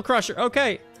 Cobble crusher.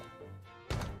 Okay.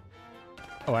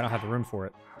 Oh, I don't have the room for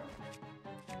it.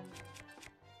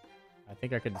 I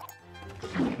think I could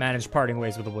manage parting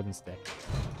ways with a wooden stick.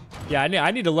 Yeah,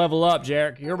 I need to level up,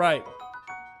 Jarek. You're right.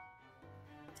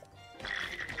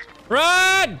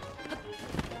 Run!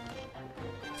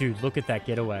 Dude, look at that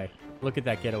getaway. Look at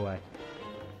that getaway.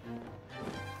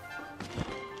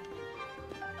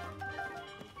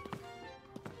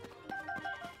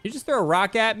 You just throw a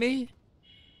rock at me?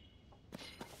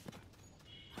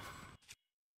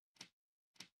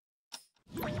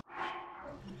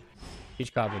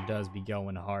 Peach Cobbler does be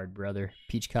going hard, brother.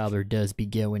 Peach Cobbler does be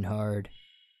going hard.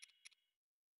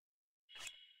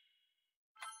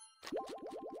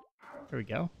 There we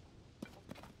go.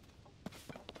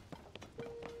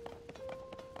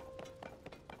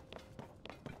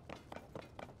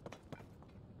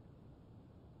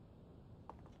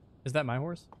 Is that my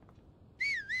horse?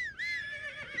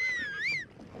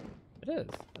 It is.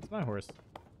 That's my horse.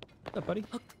 What's up, buddy?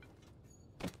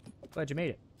 Glad you made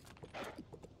it.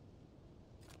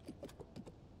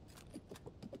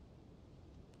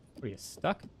 Are you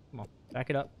stuck? Come on.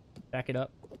 Back it up. Back it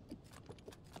up.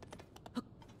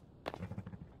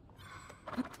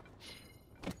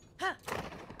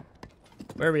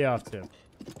 Where are we off to?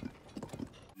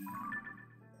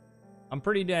 I'm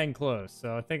pretty dang close,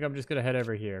 so I think I'm just gonna head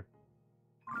over here.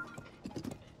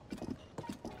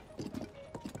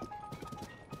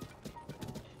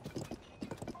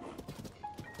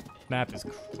 Map is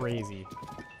crazy.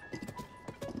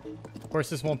 Of course,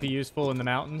 this won't be useful in the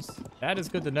mountains. That is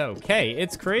good to know. Okay,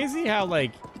 it's crazy how,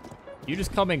 like, you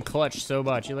just come in clutch so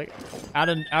much. You like, out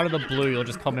of the blue, you'll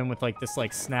just come in with, like, this,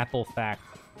 like, Snapple fact.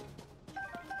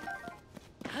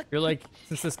 You're like,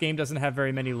 since this game doesn't have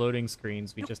very many loading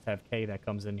screens, we just have Kay that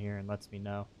comes in here and lets me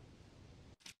know.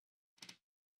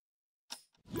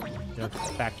 You know,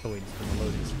 factoids from the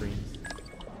loading screens.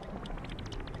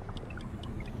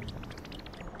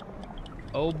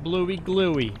 Oh, bluey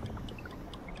gluey.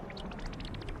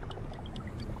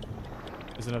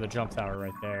 There's another jump tower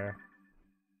right there.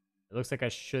 It looks like I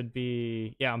should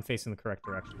be... Yeah, I'm facing the correct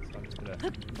direction, so I'm just gonna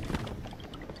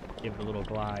give it a little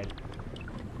glide.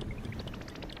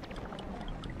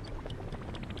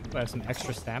 Do I have some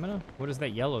extra stamina? What is that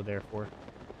yellow there for?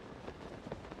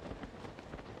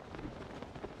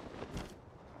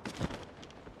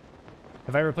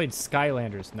 Have I ever played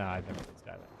Skylanders? No, I've never played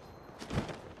Skylanders.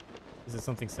 Is it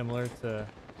something similar to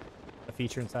a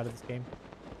feature inside of this game?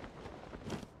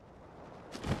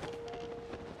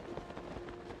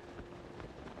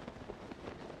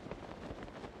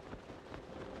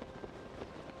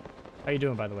 How you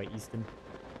doing, by the way, Easton?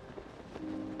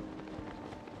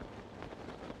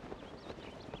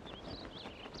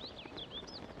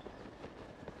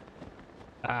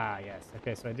 Ah, yes.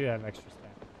 Okay, so I do have extra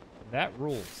stamina. That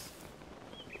rules.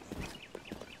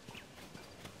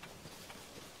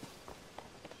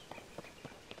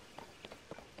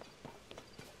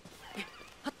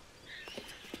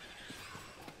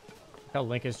 How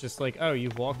Link is just like, oh,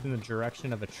 you've walked in the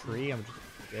direction of a tree. I'm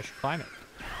just climb it.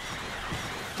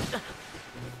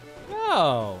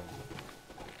 No.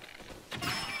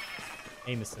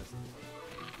 Aim assist.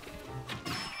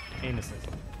 Aim assist.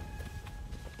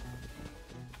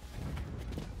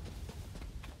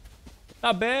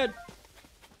 Not bad.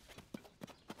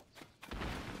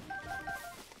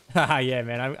 Haha, yeah,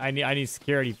 man. I need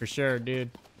security for sure,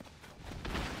 dude.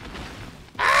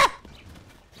 Ah!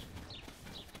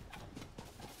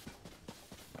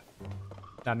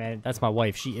 Nah, man, that's my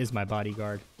wife. She is my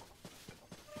bodyguard.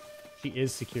 She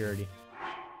is security.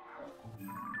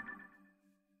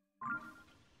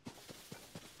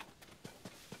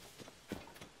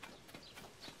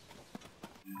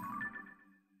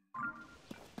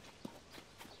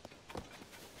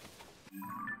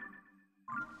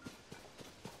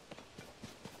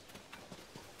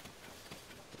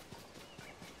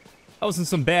 I wasn't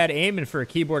some bad aiming for a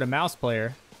keyboard and mouse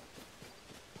player.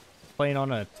 Playing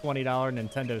on a $20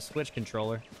 Nintendo Switch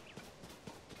controller.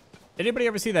 Did anybody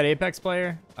ever see that Apex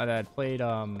player that played,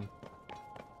 I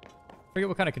forget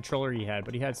what kind of controller he had,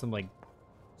 but he had some, like,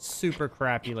 super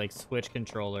crappy, like, Switch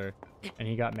controller, and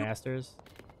he got Masters?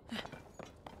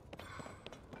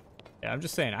 Yeah, I'm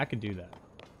just saying, I could do that.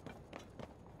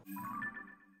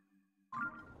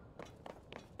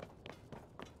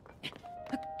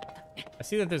 I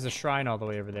see that there's a shrine all the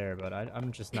way over there, but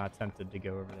I'm just not tempted to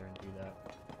go over there and do that.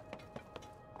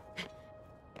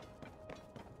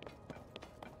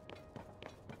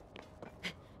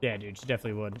 Yeah, dude, she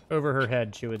definitely would. Over her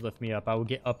head, she would lift me up. I would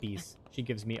get uppies. She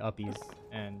gives me uppies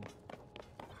and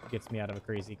gets me out of a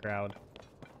crazy crowd.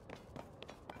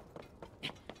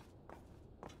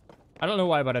 I don't know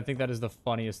why, but I think that is the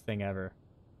funniest thing ever.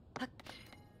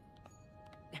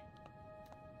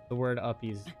 The word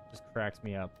uppies just cracks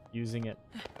me up. Using it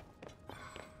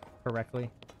correctly.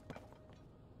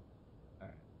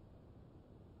 Alright.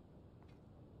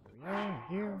 Here we are,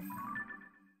 here.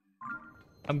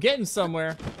 I'm getting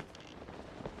somewhere. I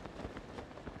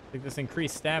think this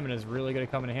increased stamina is really gonna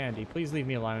come in handy. Please leave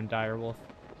me alone, direwolf.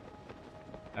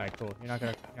 Alright, cool. You're not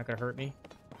gonna hurt me?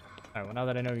 Alright, well now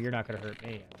that I know you're not gonna hurt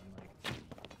me, I'm like,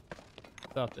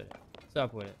 what's up with it? What's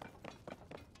up with it?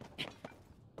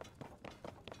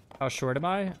 How short am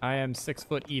I? I am 6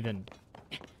 foot even.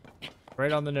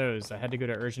 Right on the nose. I had to go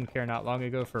to urgent care not long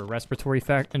ago for a respiratory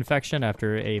infection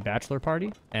after a bachelor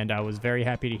party, and I was very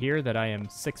happy to hear that I am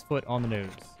 6 foot on the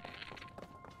nose.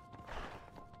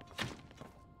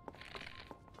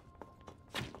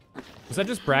 Was I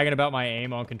just bragging about my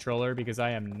aim on controller? Because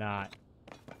I am not.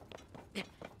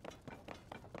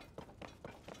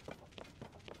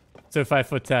 So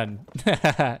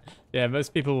 5'10". Yeah,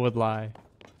 most people would lie.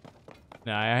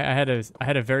 No, I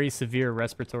had a very severe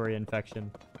respiratory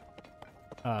infection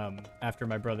after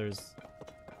my brother's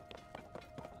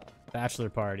bachelor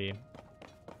party,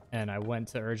 and I went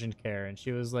to urgent care, and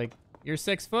she was like, "You're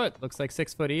 6 foot. Looks like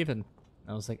 6 foot even." And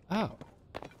I was like, "Oh,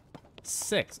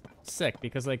 sick,"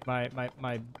 because like my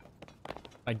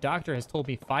doctor has told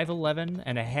me 5'11"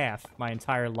 and a half my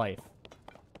entire life,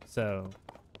 so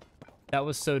that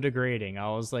was so degrading. I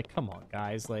was like, "Come on,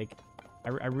 guys! Like, I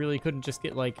really couldn't just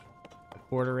get like."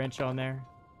 Quarter-inch on there?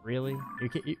 Really?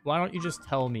 Why don't you just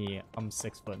tell me I'm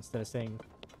 6 foot instead of saying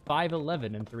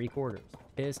 5'11" and 3/4?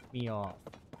 Pissed me off.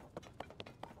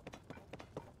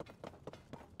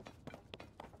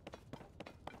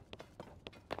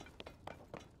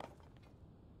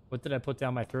 What did I put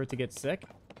down my throat to get sick?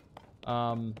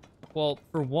 Well,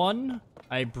 for one,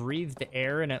 I breathed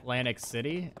air in Atlantic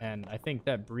City, and I think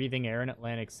that breathing air in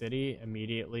Atlantic City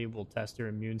immediately will test your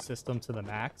immune system to the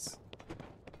max.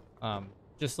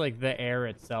 Just like the air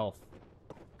itself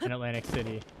in Atlantic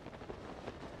City.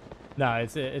 No,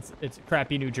 it's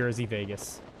crappy New Jersey,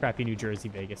 Vegas. Crappy New Jersey,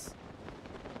 Vegas.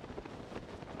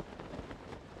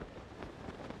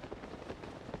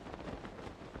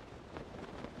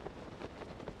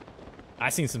 I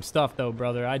seen some stuff though,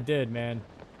 brother. I did, man.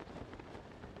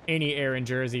 Any air in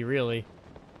Jersey, really.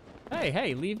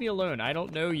 Hey, leave me alone. I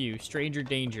don't know you. Stranger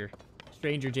danger.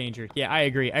 Stranger danger. Yeah, I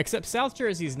agree. Except South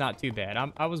Jersey's not too bad.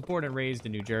 I was born and raised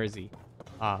in New Jersey.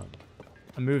 I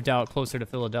moved out closer to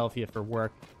Philadelphia for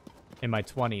work in my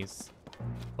 20s.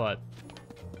 But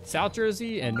South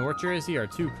Jersey and North Jersey are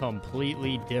two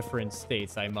completely different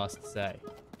states, I must say.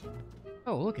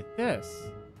 Oh, look at this.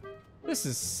 This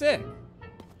is sick.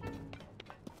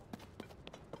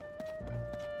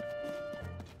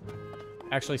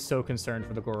 Actually so concerned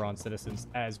for the Goron citizens,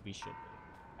 as we should be.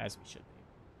 As we should be.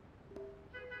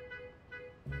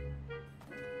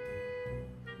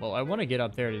 Well, I want to get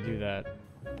up there to do that.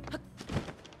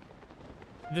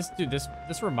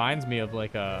 This reminds me of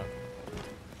like a...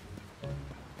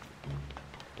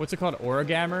 What's it called?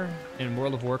 Origami in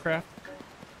World of Warcraft?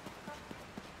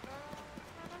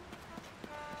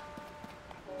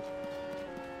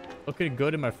 Looking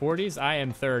good in my 40s? I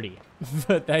am 30.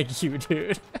 But thank you,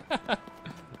 dude.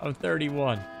 I'm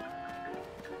 31.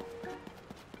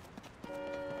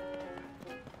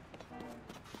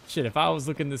 Shit, if I was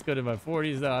looking this good in my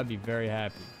 40s, though, I'd be very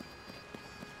happy.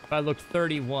 If I looked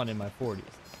 31 in my 40s,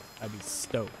 I'd be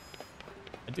stoked.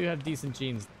 I do have decent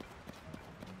genes.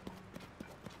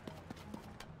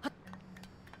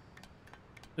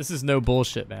 This is no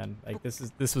bullshit, man. Like, this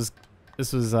was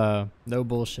no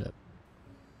bullshit.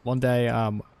 One day,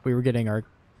 we were getting me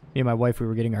and my wife, we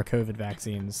were getting our COVID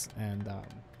vaccines, and,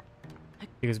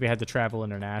 because we had to travel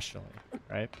internationally,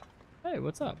 right? Hey,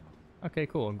 what's up? Okay,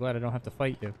 cool. I'm glad I don't have to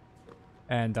fight you.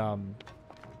 And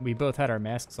we both had our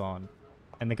masks on.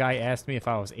 And the guy asked me if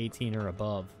I was 18 or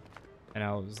above. And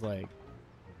I was like,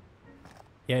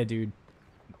 yeah, dude,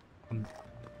 I'm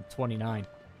 29.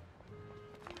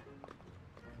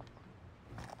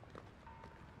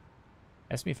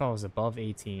 Asked me if I was above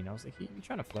 18. I was like, you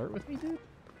trying to flirt with me, dude? You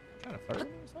trying to flirt with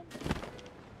me or something?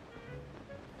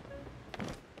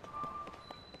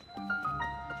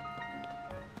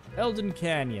 Elden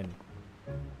Canyon.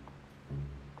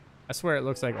 I swear it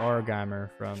looks like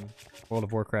Origamimer from World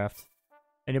of Warcraft.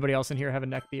 Anybody else in here have a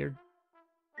neck beard?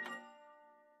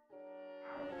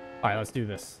 Alright, let's do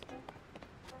this.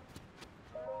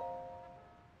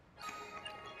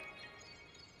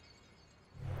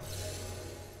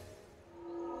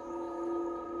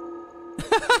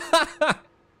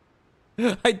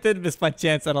 I did miss my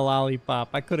chance at a lollipop.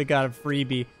 I could have got a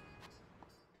freebie.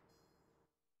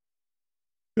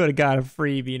 Could have got a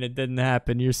freebie and it didn't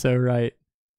happen. You're so right.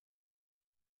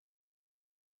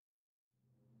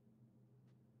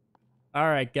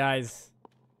 Alright, guys.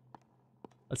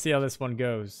 Let's see how this one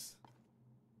goes.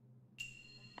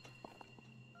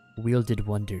 Wielded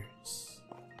wonders.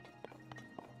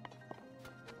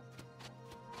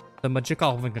 The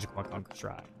magical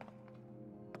shrine.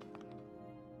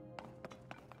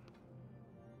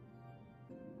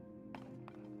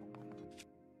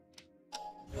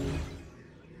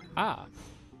 Ah,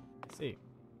 let's see.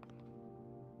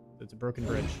 It's a broken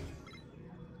bridge.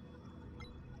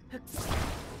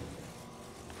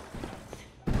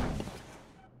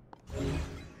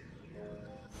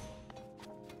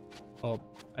 Oh,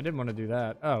 I didn't want to do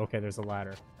that. Oh, okay, there's a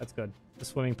ladder. That's good. The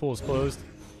swimming pool is closed.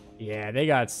 Yeah, they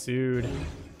got sued.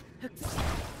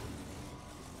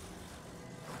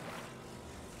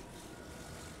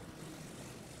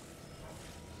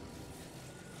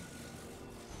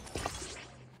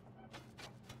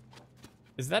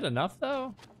 Is that enough,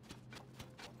 though?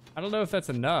 I don't know if that's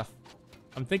enough.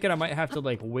 I'm thinking I might have to,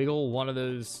 like, wiggle one of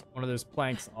those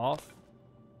planks off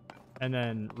and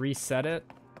then reset it,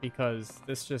 because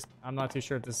this just... I'm not too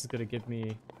sure if this is going to give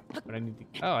me what I need to...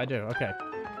 Oh, I do. Okay.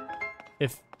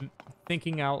 If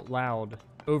thinking out loud,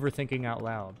 overthinking out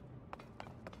loud.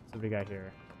 So we got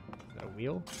here. Is that a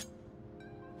wheel?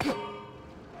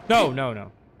 No, no,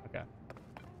 no. Okay.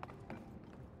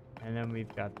 And then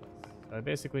we've got this. So I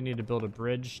basically need to build a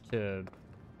bridge to...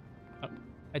 Oh,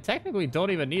 I technically don't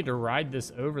even need to ride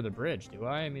this over the bridge, do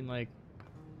I? I mean, like...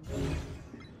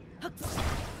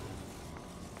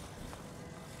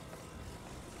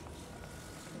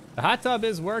 The hot tub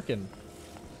is working.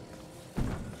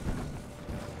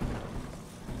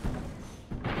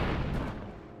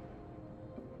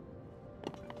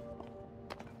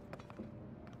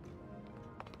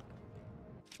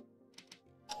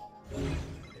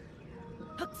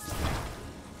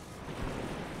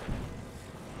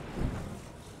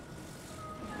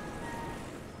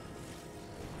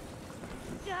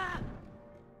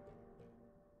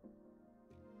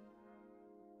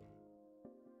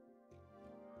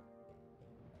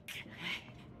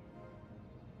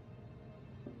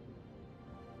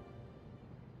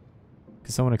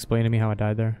 Can someone explain to me how I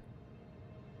died there?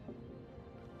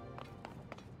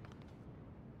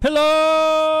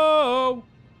 Hello!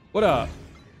 What up?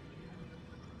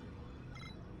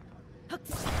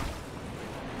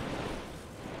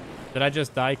 Did I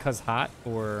just die 'cause hot,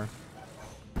 or...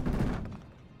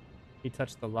 He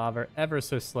touched the lava ever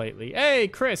so slightly. Hey,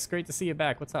 Chris! Great to see you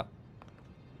back. What's up?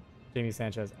 Jamie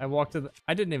Sanchez. I walked to the...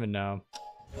 I didn't even know.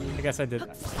 I guess I did...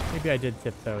 Maybe I did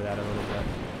tiptoe that a little bit.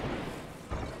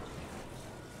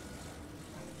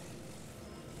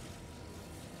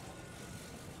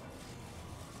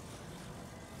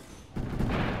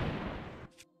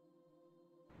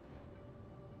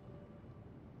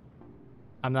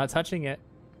 I'm not touching it.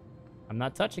 I'm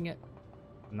not touching it.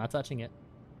 I'm not touching it.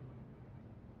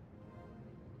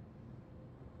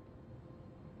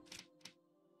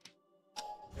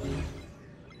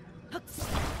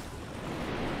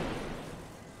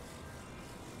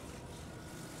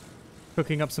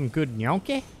 Cooking up some good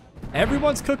gnocchi?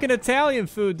 Everyone's cooking Italian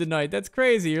food tonight. That's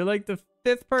crazy. You're like the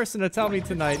 5th person to tell me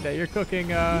tonight that you're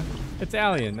cooking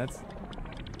Italian. That's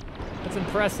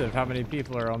impressive how many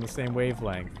people are on the same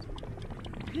wavelength.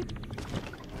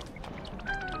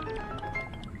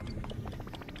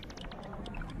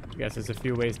 I guess there's a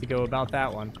few ways to go about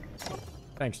that one.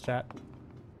 Thanks, chat.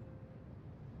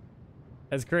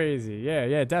 That's crazy. Yeah,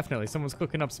 yeah, definitely. Someone's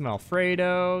cooking up some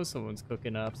Alfredo. Someone's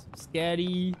cooking up some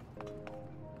spaghetti.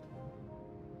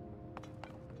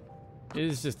 It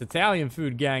is just Italian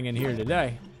food gang in here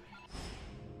today.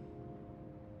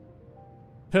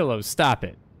 Pillows, stop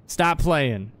it. Stop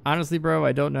playing. Honestly, bro,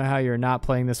 I don't know how you're not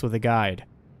playing this with a guide.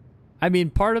 I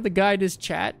mean, part of the guide is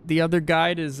chat. The other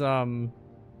guide is,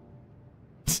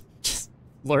 just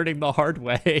learning the hard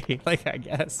way, like, I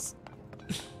guess.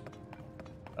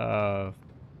 Add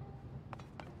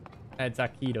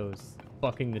taquitos.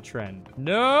 Fucking the trend.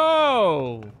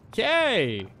 No!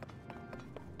 Okay!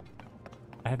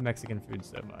 I have Mexican food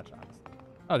so much, honestly.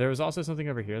 Oh, there was also something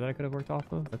over here that I could have worked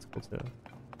off of. That's cool, too.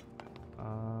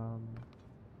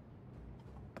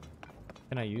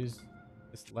 Can I use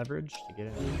this leverage to get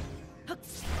in?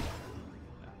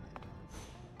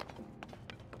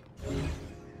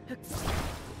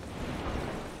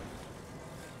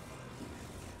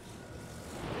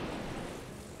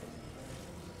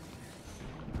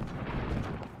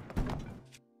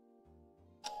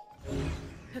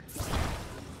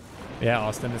 Yeah,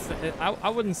 Austin, I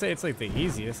wouldn't say it's like the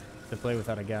easiest to play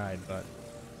without a guide, but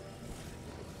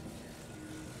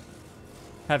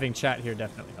having chat here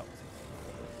definitely helps.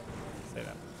 Say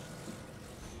that.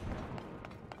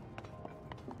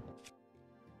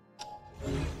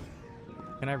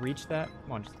 Can I reach that?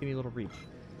 Come on, just give me a little reach.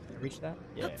 Can I reach that?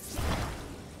 Yeah.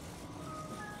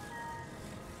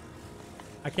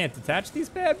 I can't detach these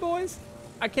bad boys?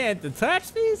 I can't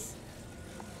detach these?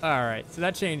 Alright, so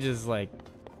that changes, like,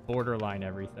 borderline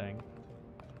everything.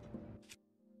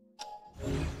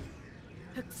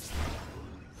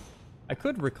 I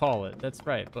could recall it, that's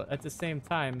right, but at the same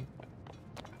time,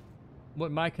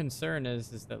 what my concern is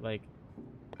that, like...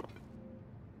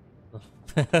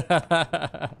 Funny.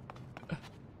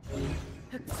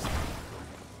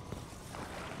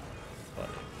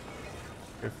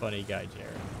 You're a funny guy,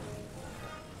 Jared.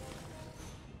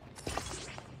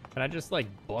 Can I just, like,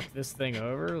 buck this thing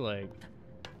over? Like...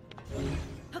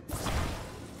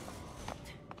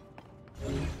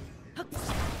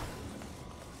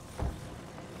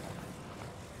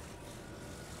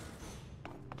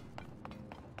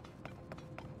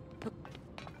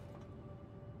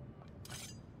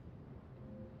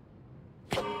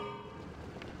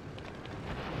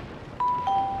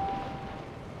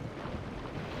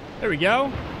 There we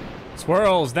go.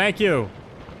 Swirls, thank you.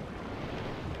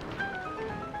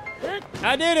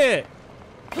 I did it.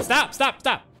 Stop, stop,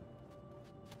 stop.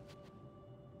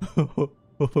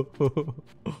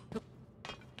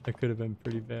 That could have been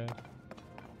pretty bad.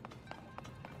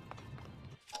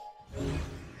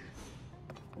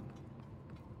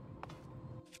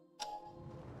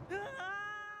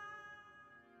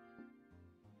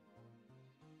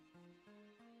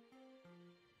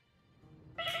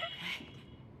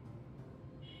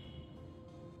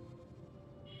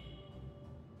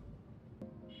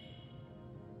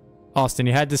 Austin,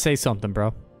 you had to say something,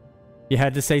 bro. You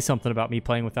had to say something about me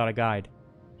playing without a guide.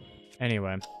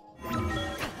 Anyway.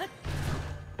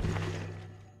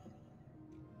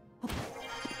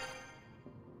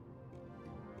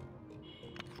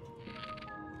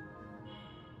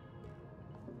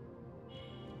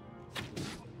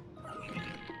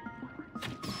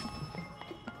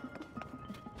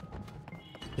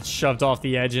 It's shoved off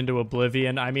the edge into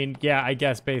oblivion. I mean, yeah, I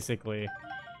guess basically.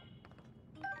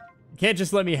 You can't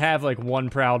just let me have like one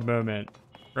proud moment,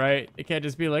 right? It can't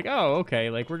just be like, oh,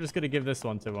 okay, like we're just gonna give this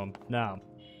one to him. No.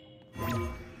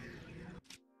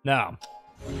 No.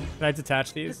 Can I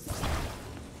detach these?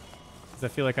 Because I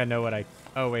feel like I know what I...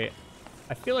 Oh, wait.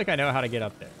 I feel like I know how to get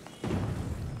up there.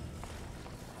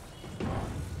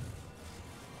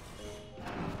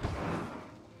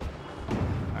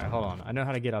 Alright, hold on. I know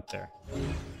how to get up there.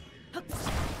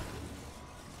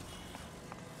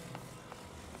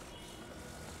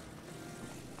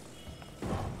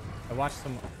 I watched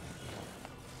someone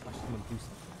do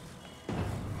something.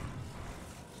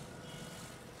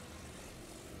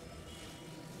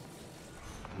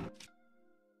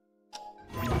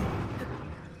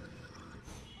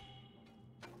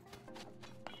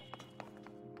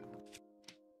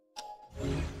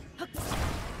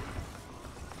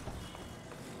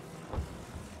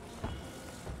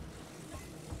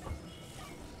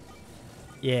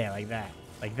 Yeah, like that.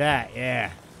 Like that,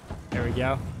 yeah. There we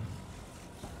go.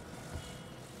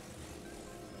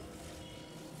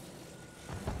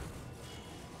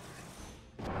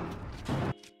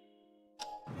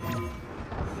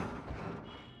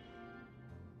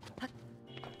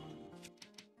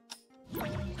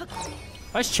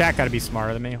 Why does chat gotta be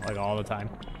smarter than me, like, all the time?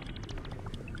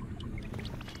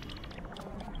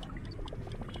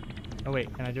 Oh,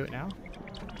 wait, can I do it now?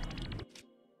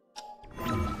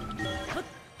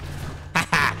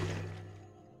 Ha-ha!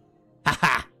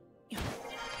 Ha-ha!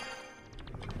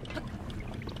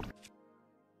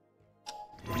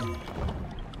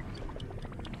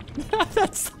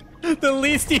 That's the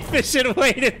least efficient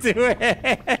way to do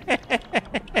it.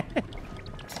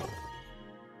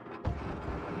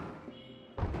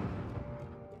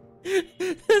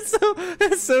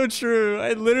 That's so true.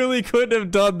 I literally couldn't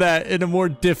have done that in a more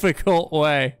difficult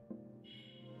way.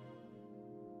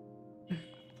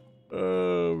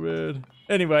 Oh, man.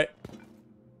 Anyway.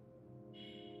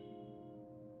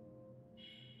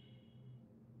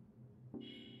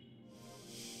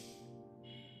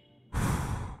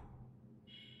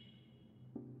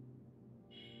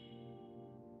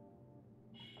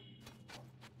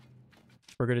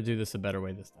 We're gonna do this a better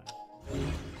way this time.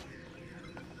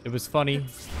 It was funny.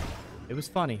 It was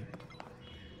funny.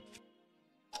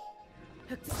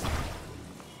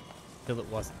 Till it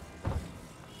wasn't.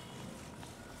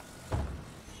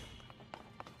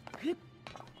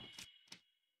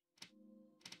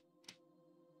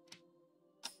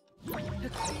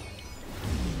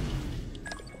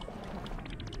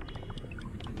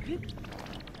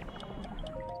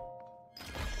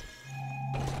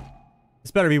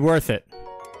 This better be worth it.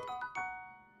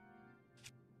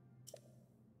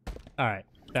 All right,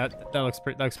 that looks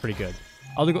pretty good.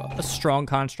 I'll do a strong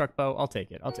construct bow. I'll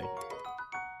take it. I'll take it.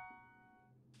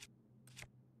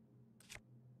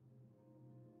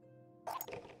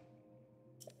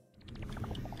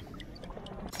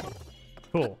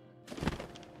 Cool.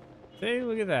 Hey,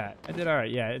 look at that. I did all right.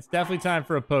 Yeah, it's definitely time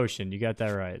for a potion. You got that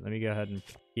right. Let me go ahead and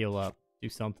heal up. Do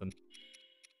something.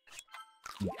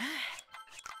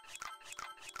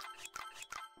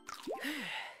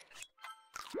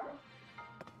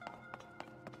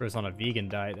 Was on a vegan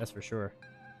diet, that's for sure.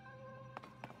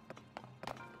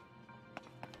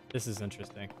 This is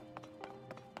interesting.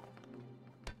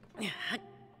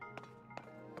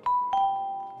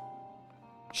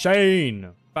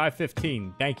 Shane,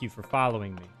 515. Thank you for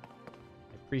following me.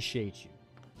 I appreciate you.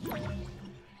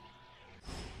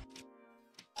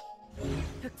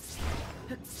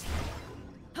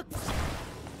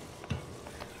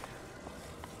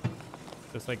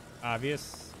 So it's like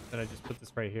obvious that I just put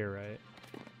this right here, right?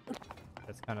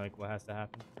 That's kind of like what has to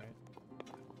happen, right?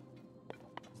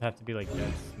 Just have to be like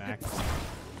dead smack.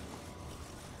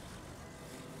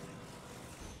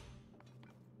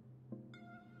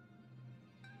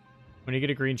 When you get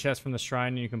a green chest from the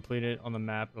shrine and you complete it on the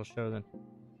map, it'll show then.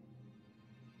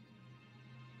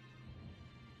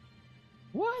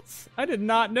 What? I did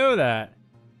not know that.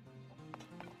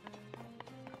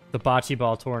 The bocce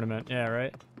ball tournament. Yeah,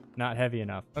 right? Not heavy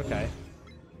enough. Okay.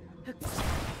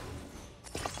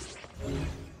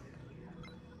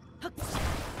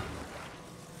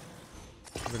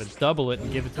 We're gonna double it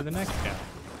and give it to the next guy.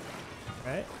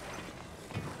 Right?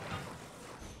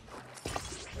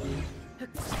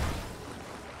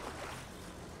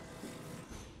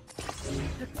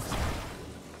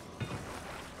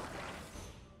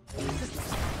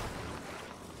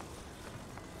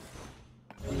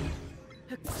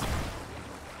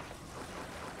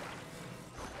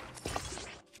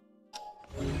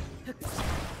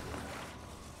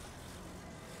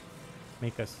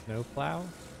 Make a snowplow?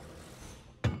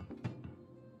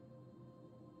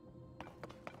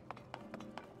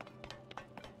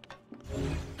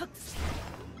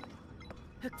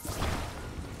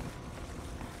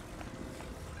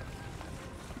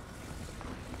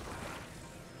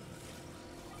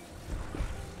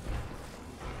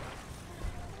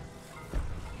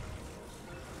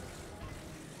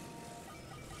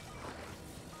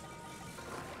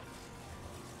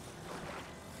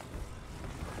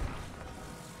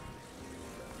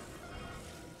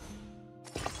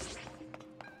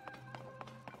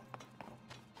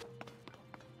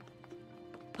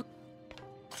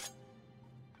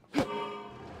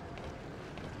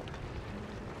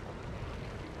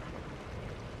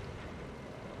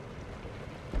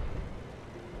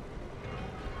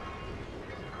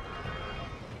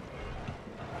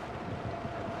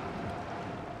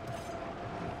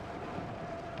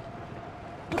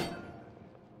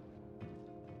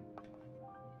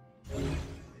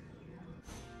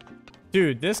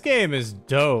 Dude, this game is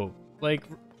dope. Like,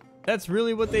 that's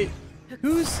really what they...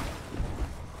 Who's...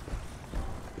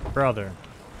 Brother.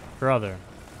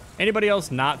 Anybody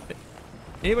else not...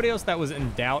 Anybody else that was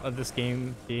in doubt of this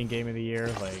game being Game of the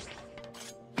Year? Like,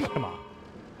 come on.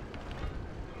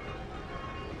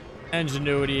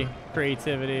 Ingenuity,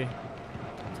 creativity.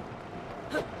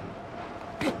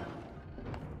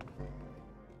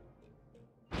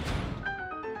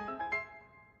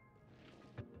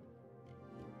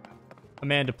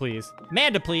 Amanda, please.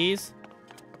 Amanda, please.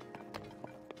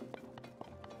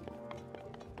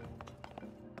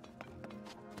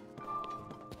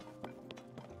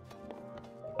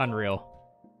 Unreal.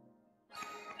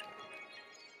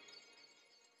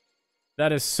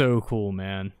 That is so cool,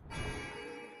 man.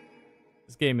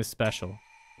 This game is special.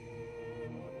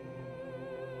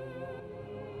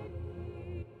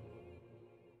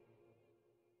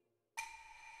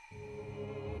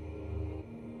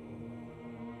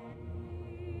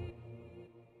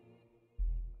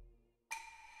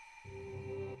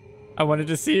 I wanted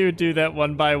to see you do that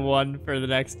one by one for the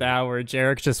next hour.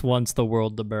 Jarek just wants the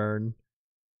world to burn.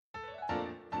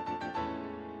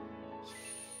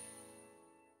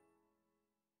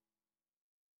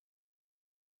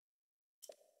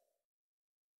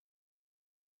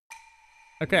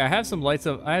 Okay, I have some light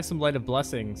of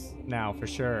blessings now for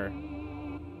sure.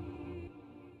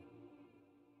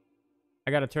 I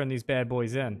gotta turn these bad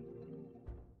boys in.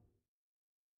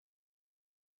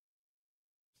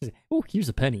 Oh, here's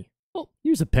a penny. Oh,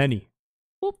 here's a penny.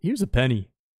 Oh, here's a penny.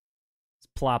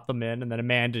 Just plop them in, and then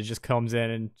Amanda just comes in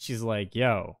and she's like,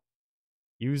 yo,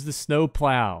 use the snow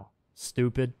plow,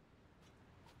 stupid.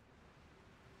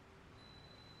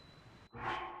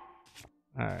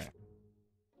 Alright.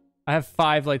 I have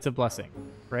 5 lights of blessing,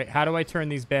 right? How do I turn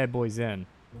these bad boys in?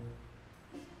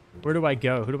 Where do I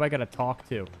go? Who do I gotta talk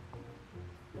to?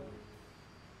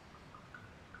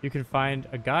 You can find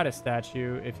a goddess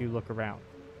statue if you look around.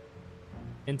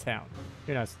 In town.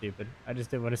 You're not stupid. I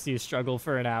just didn't want to see you struggle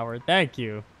for an hour. Thank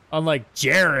you. Unlike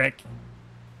Jarek.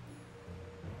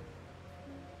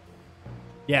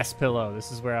 Yes, Pillow.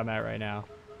 This is where I'm at right now.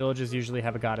 Villages usually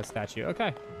have a goddess statue.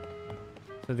 Okay.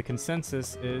 So the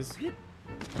consensus is...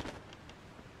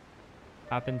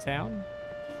 hop in town.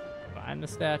 Find the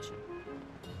statue.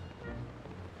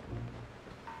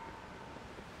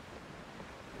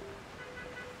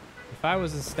 If I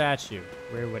was a statue,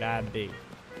 where would I be?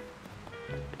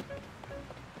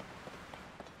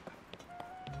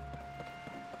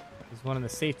 There's one in the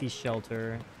safety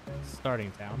shelter, starting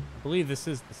town. I believe this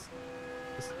is this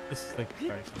is like the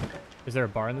starting town. Is there a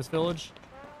bar in this village?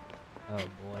 Oh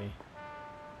boy.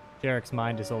 Jarek's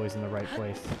mind is always in the right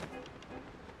place.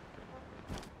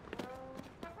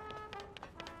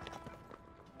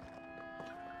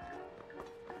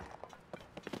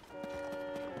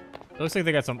 Looks like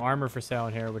they got some armor for sale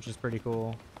in here, which is pretty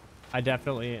cool. I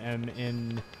definitely am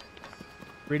in...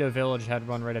 Rito Village had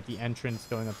one right at the entrance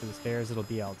going up to the stairs. It'll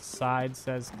be outside,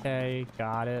 says Kay.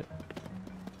 Got it.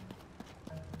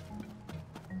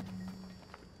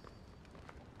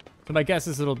 So my guess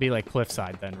is it'll be like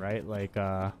cliffside then, right? Like,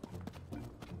 gotta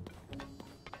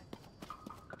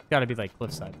be like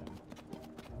cliffside then.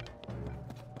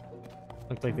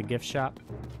 Looked like the gift shop.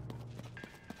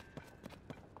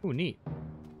 Ooh, neat.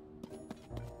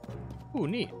 Ooh,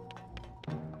 neat.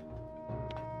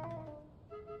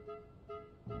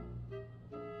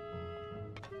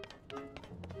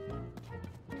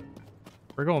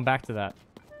 We're going back to that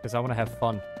because I want to have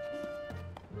fun.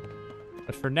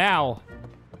 But for now,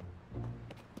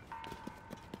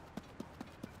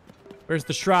 where's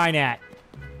the shrine at?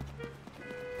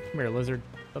 Come here, lizard.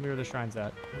 Tell me where the shrine's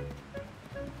at.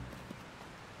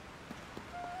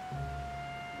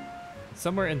 It's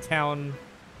somewhere in town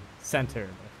center.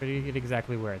 I forget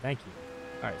exactly where. Thank you.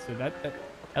 All right, so that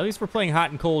at least we're playing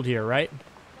hot and cold here, right?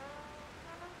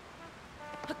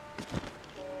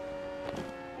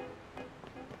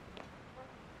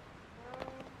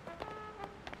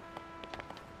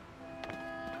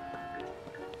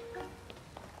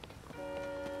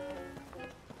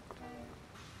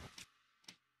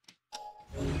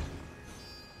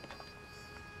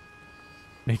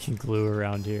 Making glue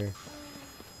around here.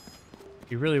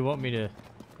 You really want me to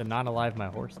not alive my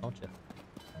horse, don't you?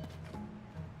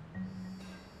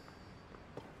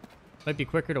 Might be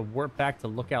quicker to warp back to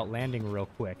Lookout Landing real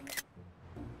quick.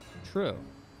 True.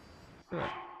 True.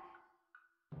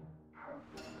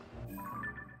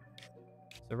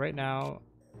 So right now,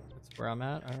 that's where I'm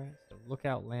at. All right, so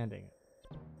Lookout Landing.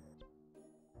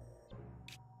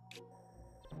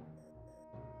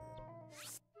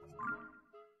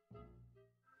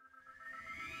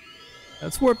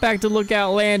 Let's warp back to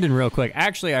Lookout Landing real quick.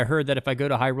 Actually, I heard that if I go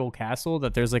to Hyrule Castle,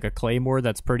 that there's like a claymore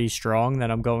that's pretty strong that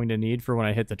I'm going to need for when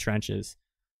I hit the trenches.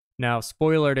 Now,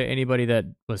 spoiler to anybody that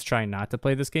was trying not to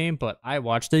play this game, but I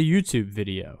watched a YouTube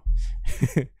video.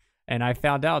 And I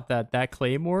found out that that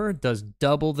claymore does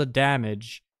double the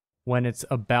damage when it's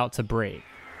about to break.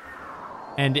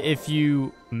 And if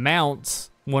you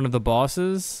mount one of the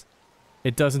bosses...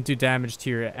 it doesn't do damage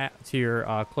to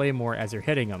your claymore as you're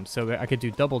hitting them. So I could do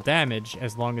double damage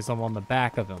as long as I'm on the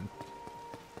back of him.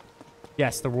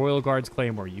 Yes, the Royal Guard's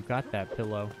claymore. You got that,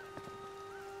 Pillow.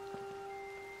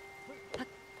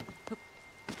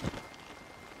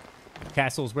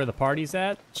 Castle's where the party's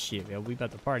at? Shit, man, we got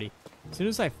the party. As soon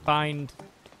as I find...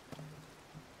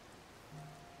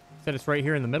 said it's right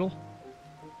here in the middle?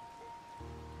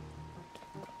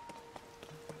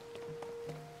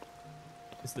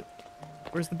 Is the...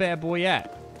 where's the bad boy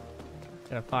at?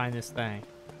 Gotta find this thing.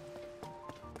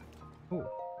 Ooh.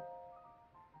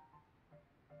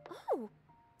 Oh.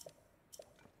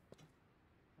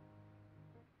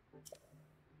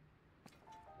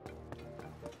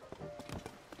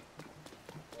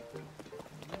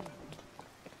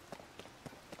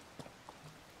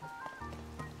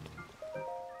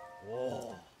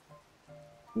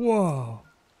 Whoa.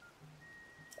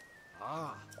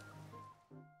 Ah.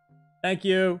 Thank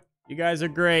you. You guys are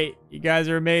great. You guys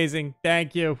are amazing.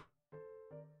 Thank you.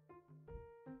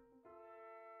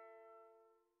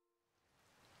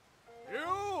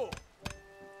 You.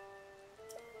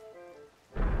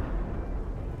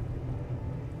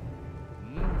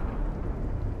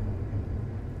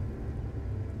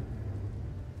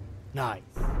 Nice.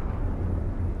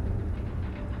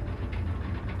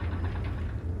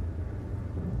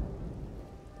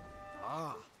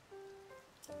 Ah.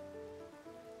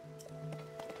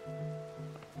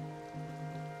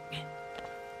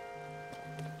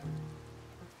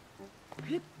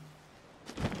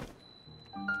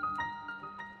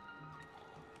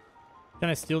 Can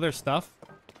I steal their stuff?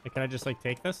 Like, can I just, like,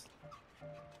 take this?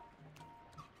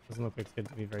 Doesn't look like it's going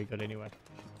to be very good anyway.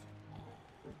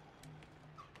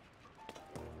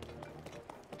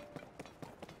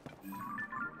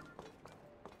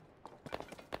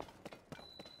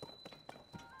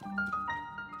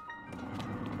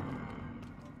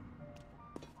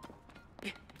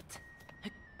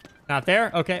 Not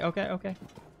there? Okay, okay, okay.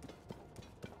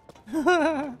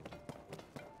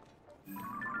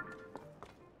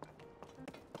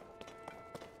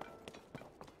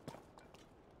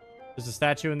 There's a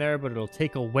statue in there, but it'll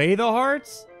take away the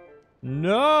hearts?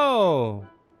 No!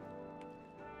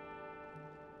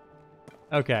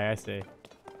 Okay, I see.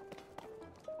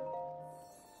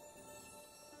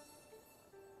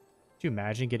 Could you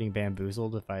imagine getting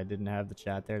bamboozled if I didn't have the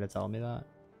chat there to tell me that?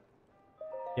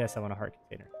 Yes, I want a heart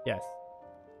container. Yes.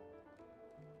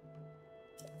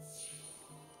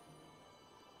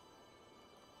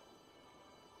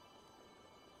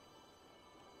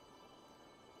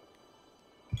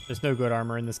 There's no good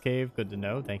armor in this cave. Good to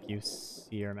know. Thank you,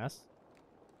 CRMS.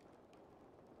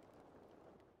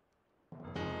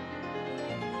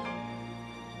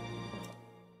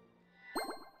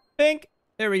 Bink!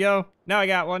 There we go. Now I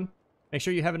got one. Make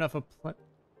sure you have enough of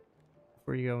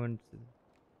before you go into...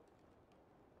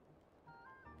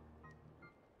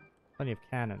 Plenty of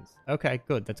cannons. Okay,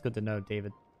 good. That's good to know,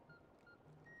 David.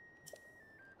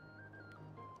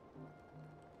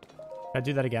 Can I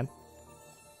do that again?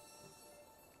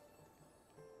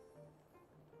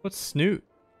 What's Snoot?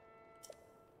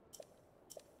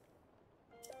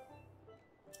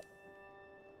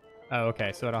 Oh,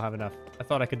 okay. So I don't have enough. I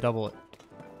thought I could double it.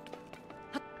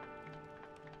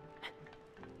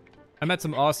 I met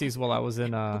some Aussies while I was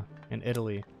in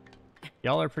Italy.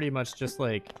 Y'all are pretty much just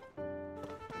like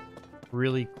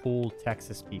really cool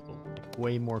Texas people. Like,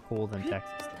 way more cool than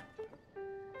Texas.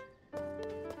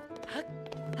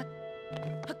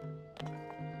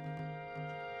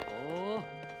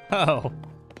 Oh.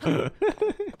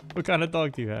 What kind of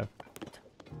dog do you have?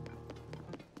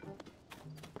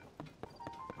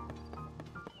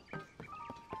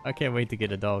 I can't wait to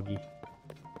get a doggy.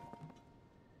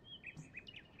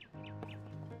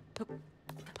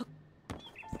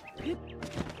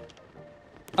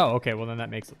 Oh, okay. Well, then that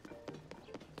makes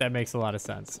a lot of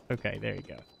sense. Okay, there you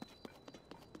go.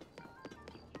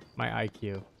 My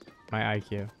IQ. My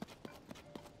IQ.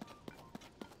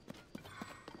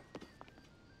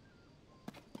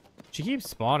 She keeps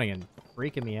spawning and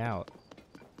freaking me out.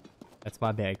 That's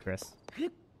my bad, Chris.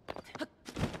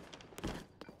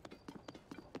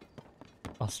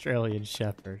 Australian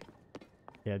Shepherd.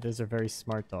 Yeah, those are very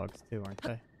smart dogs too, aren't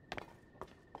they?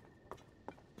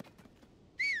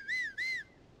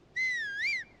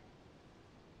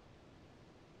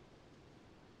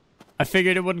 I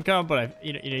figured it wouldn't come, but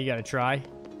you know, you gotta try.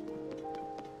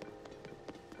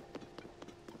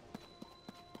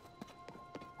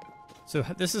 So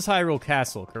this is Hyrule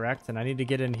Castle, correct? And I need to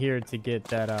get in here to get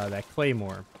that that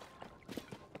claymore.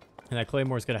 And that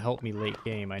claymore is gonna help me late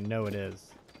game. I know it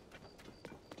is.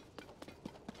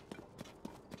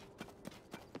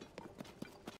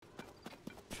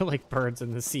 I feel like birds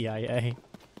in the CIA.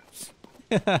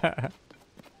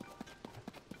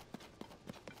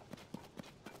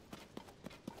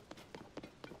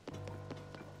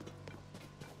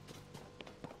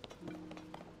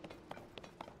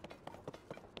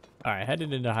 Alright,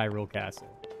 headed into Hyrule Castle.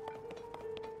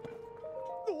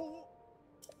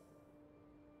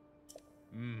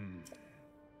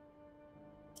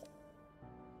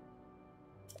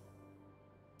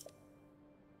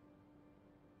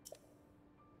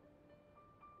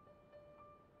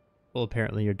 Well,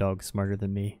 apparently your dog's smarter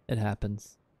than me. It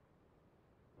happens.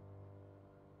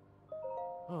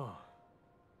 Oh.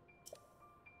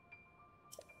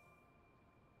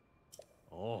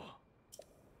 Oh.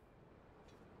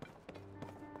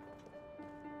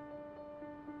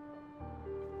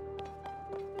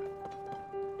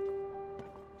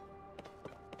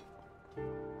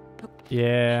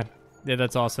 Yeah. Yeah,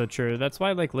 that's also true. That's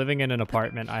why, like, living in an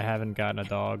apartment, I haven't gotten a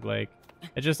dog. Like,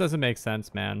 it just doesn't make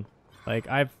sense, man. Like,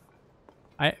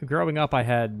 growing up, I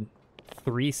had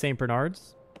 3 Saint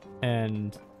Bernards,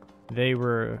 and they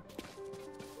were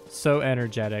so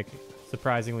energetic,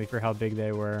 surprisingly for how big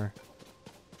they were.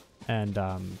 And,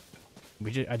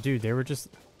 dude, they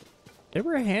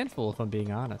were a handful, if I'm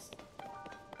being honest.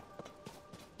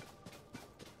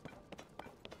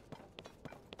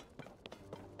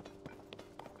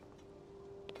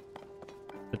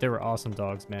 But they were awesome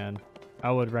dogs, man. I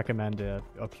would recommend a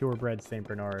purebred Saint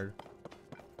Bernard.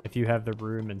 If you have the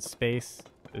room and space,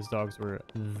 those dogs were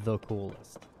the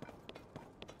coolest.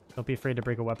 Don't be afraid to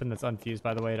break a weapon that's unfused,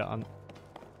 by the way,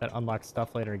 that unlocks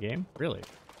stuff later in the game. Really?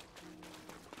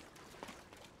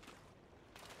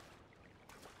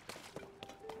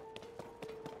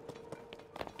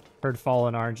 Heard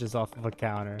fallen oranges off of a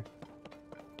counter.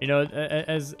 You know,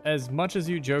 as much as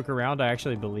you joke around, I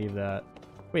actually believe that.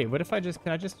 Wait, what if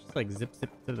can I just like zip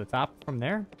to the top from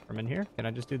there? From in here? Can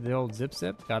I just do the old zip?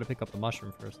 Gotta pick up the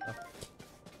mushroom first, though.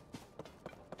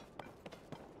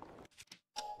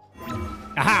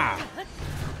 Aha!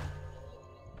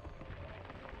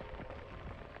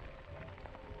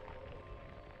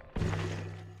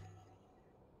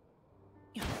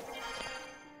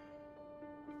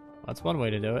 That's one way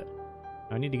to do it.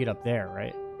 I need to get up there,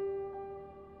 right?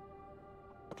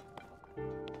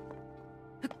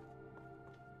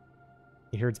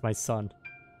 He hurts my son.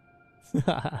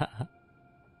 That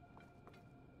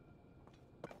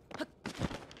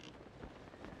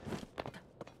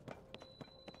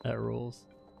rules.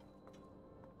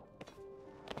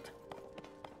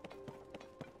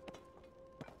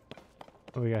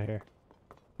 What we got here?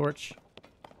 Torch.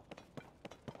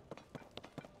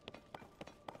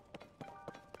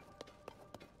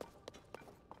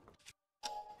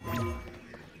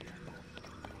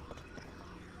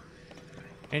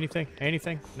 Anything?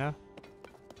 Anything? No?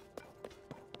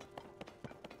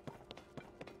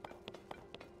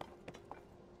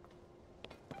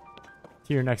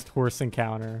 To your next horse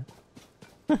encounter.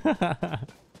 I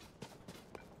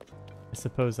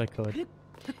suppose I could.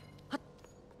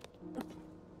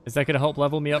 Is that gonna help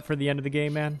level me up for the end of the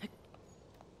game, man?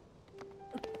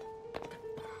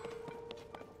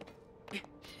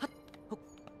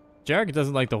 Jarek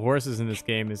doesn't like the horses in this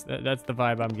game. That's the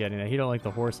vibe I'm getting. He don't like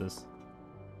the horses.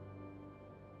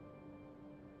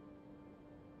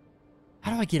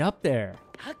 How do I get up there?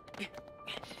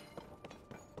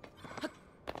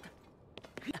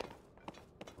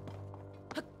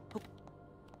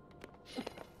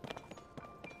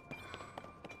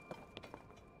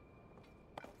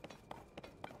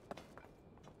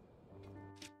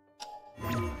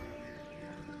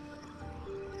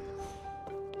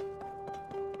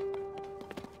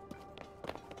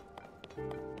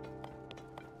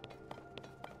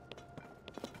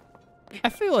 I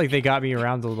feel like they got me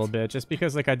around a little bit just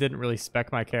because like I didn't really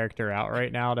spec my character out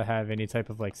right now to have any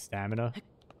type of like stamina.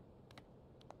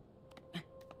 You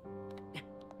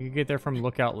can get there from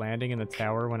Lookout Landing in the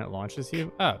tower when it launches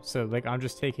you. Oh, so like I'm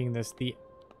just taking this the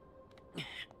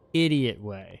idiot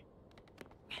way.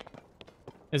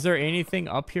 Is there anything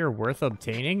up here worth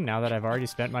obtaining now that I've already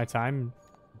spent my time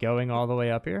going all the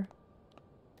way up here?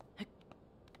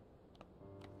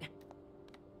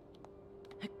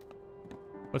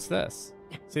 What's this?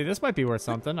 See, this might be worth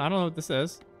something. I don't know what this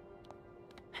is.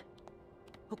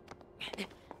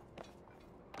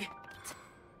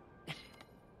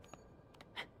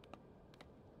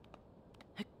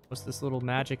 What's this little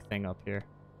magic thing up here?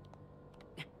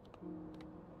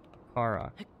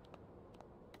 Kara.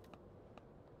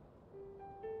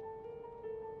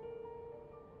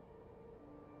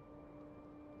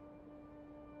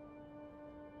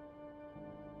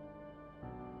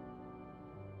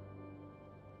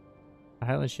 The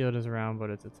Highland Shield is around,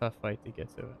 but it's a tough fight to get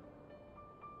to it.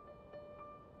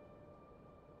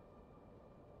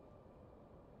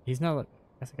 He's not. I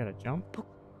guess I gotta jump.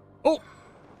 Oh!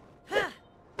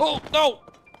 Oh no!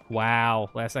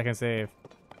 Wow! Last second save.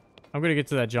 I'm gonna get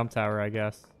to that jump tower, I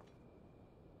guess.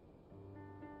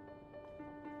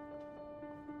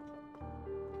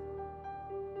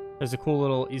 There's a cool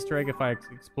little Easter egg if I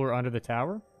explore under the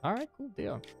tower. All right, cool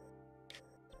deal.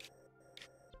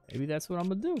 Maybe that's what I'm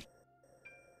gonna do.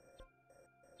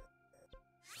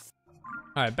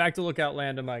 All right, back to Lookout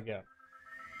Landing I go.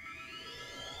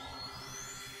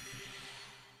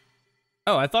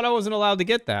 Oh, I thought I wasn't allowed to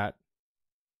get that.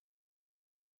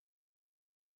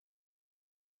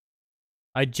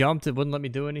 I jumped, it wouldn't let me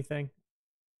do anything.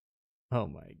 Oh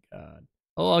my god.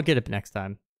 Oh, I'll get it next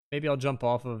time. Maybe I'll jump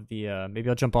off of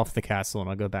the castle and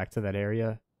I'll go back to that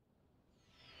area.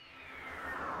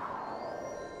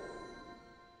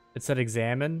 It said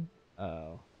examine.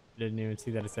 Oh, didn't even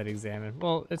see that it said examine.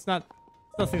 Well, it's not.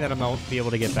 It's nothing that I'm not be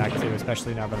able to get back to,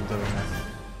 especially now that I'm doing this.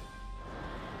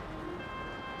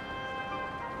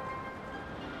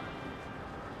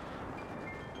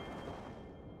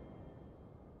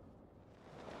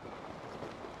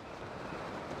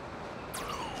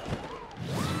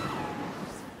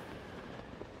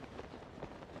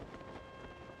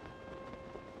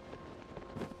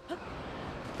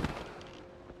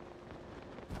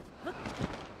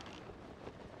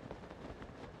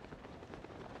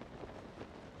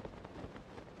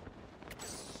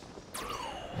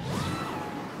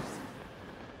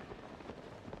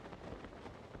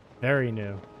 Very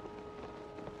new.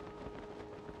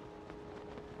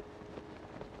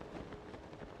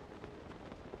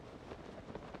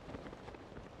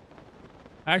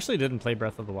 I actually didn't play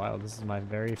Breath of the Wild. This is my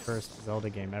very first Zelda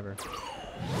game ever.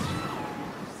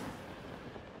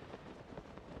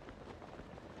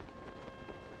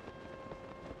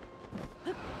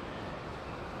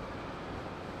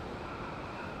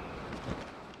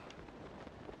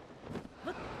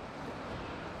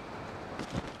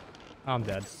 I'm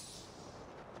dead.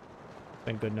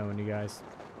 Been good knowing you guys.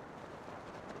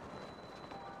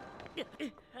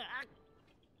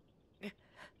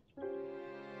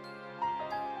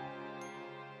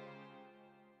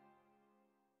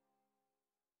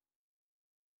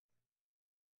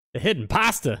 The hidden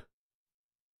pasta.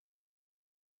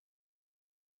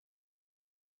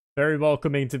 Very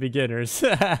welcoming to beginners.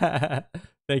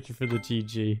 Thank you for the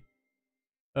GG.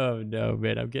 Oh no,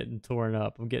 man, I'm getting torn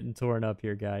up. I'm getting torn up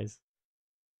here, guys.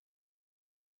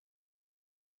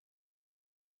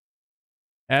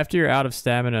 After you're out of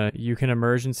stamina, you can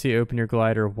emergency open your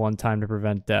glider one time to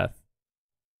prevent death.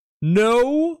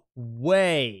 No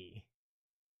way.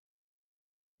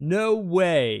 No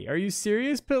way. Are you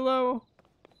serious, Pillow?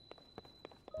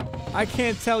 I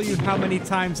can't tell you how many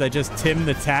times I just Tim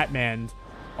the Tatman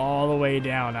all the way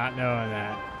down, not knowing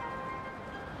that.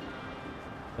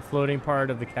 The floating part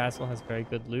of the castle has very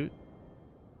good loot.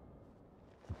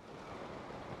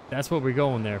 That's what we're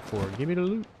going there for. Give me the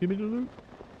loot. Give me the loot.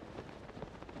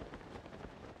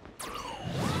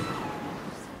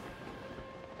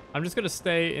 I'm just gonna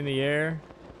stay in the air.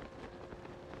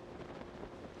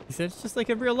 He said it's just like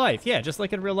in real life. Yeah, just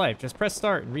like in real life. Just press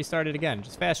start and restart it again.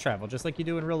 Just fast travel, just like you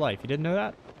do in real life. You didn't know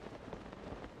that?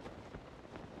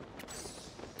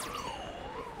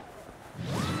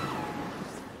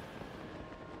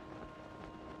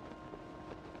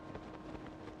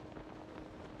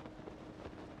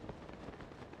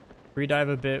 Free dive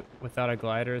a bit without a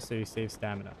glider so you save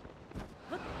stamina.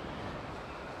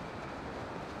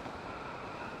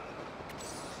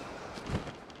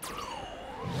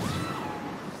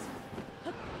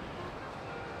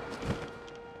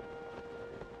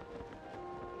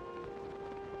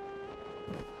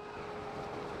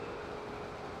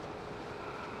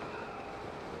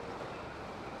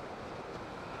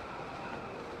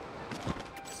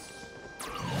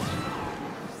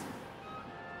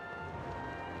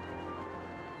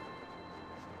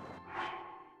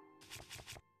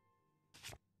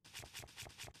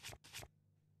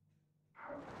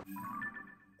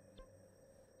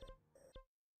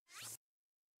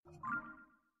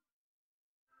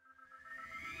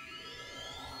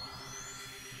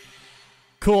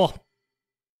 Cool.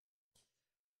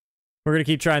 We're going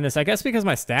to keep trying this. I guess because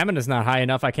my stamina's not high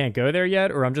enough, I can't go there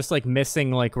yet. Or I'm just like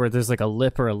missing like where there's like a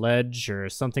lip or a ledge or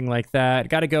something like that.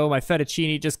 Gotta go. My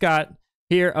fettuccine just got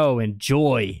here. Oh,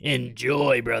 enjoy.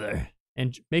 Enjoy, brother.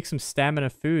 And make some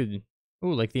stamina food.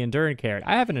 Ooh, like the Enduring Carrot.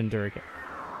 I have an Enduring Carrot.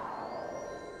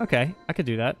 Okay, I could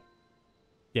do that.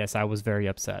 Yes, I was very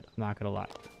upset. I'm not going to lie.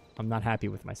 I'm not happy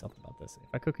with myself about this. If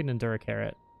I cook an Enduring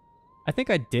Carrot... I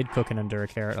think I did cook an Enduring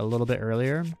Carrot a little bit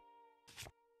earlier.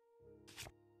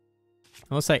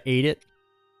 Unless I ate it.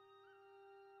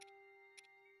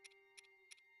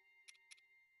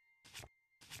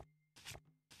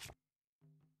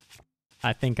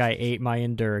 I think I ate my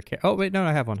Enduring Carrot. Oh, wait, no,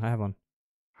 I have one. I have one.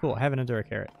 Cool, I have an Enduring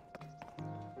Carrot.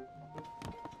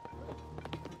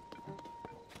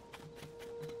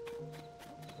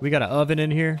 We got an oven in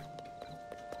here.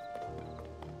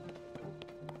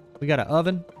 We got an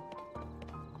oven.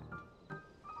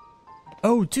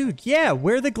 Oh, dude, yeah,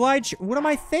 where the glide... What am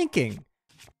I thinking?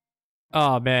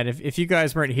 Oh, man, if you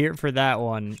guys weren't here for that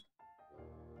one...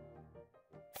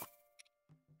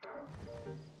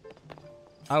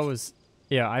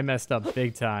 Yeah, I messed up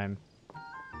big time.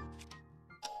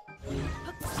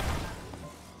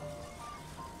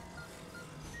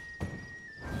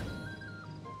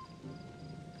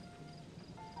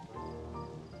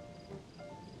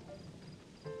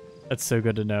 That's so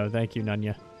good to know. Thank you,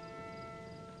 Nunya.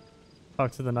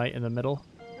 Talk to the knight in the middle.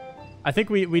 I think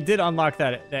we did unlock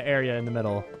that area in the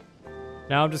middle.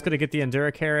 Now I'm just going to get the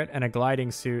Endura Carrot and a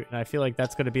gliding suit, and I feel like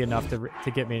that's going to be enough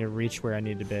to get me to reach where I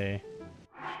need to be.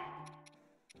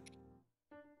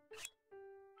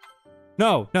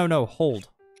 No, no, no, hold.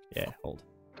 Yeah, hold.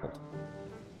 Hold.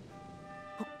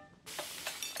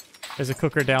 There's a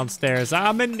cooker downstairs.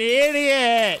 I'm an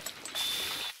idiot!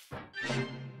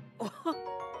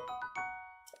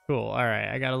 Cool, alright,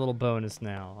 I got a little bonus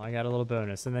now. I got a little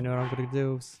bonus, and then what I'm going to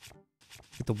do is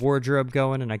get the wardrobe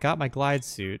going, and I got my glide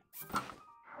suit. So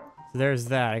there's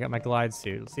that. I got my glide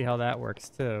suit. Let's see how that works,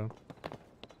 too.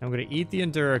 I'm going to eat the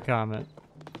Endura Comet.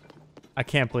 I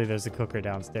can't believe there's a cooker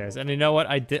downstairs. And you know what?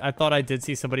 I thought I did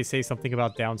see somebody say something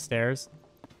about downstairs,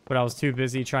 but I was too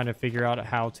busy trying to figure out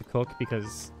how to cook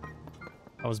because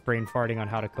I was brain farting on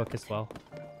how to cook as well.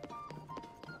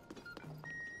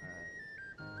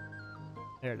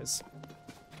 There it is.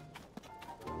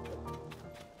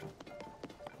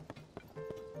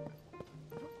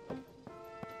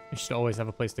 I should always have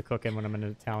a place to cook in when I'm in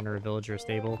a town or a village or a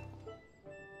stable.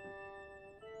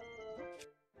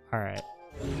 Alright.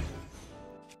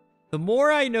 The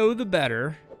more I know, the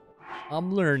better.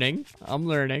 I'm learning. I'm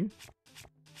learning.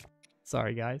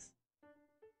 Sorry, guys.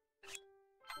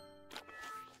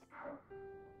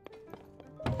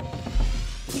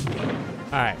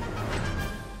 Alright.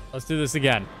 Let's do this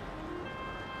again.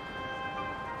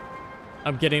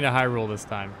 I'm getting to Hyrule this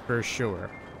time, for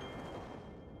sure.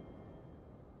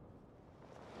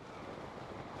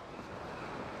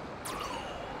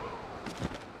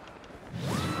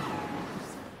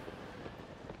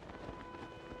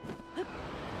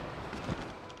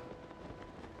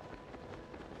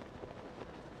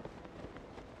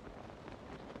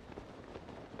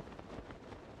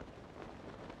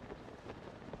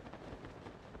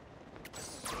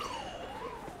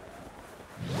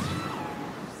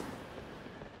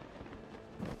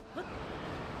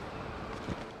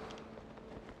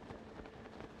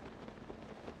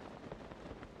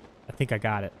 I think I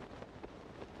got it.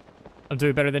 I'm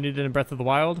doing better than you did in Breath of the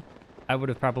Wild. I would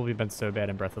have probably been so bad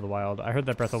in Breath of the Wild. I heard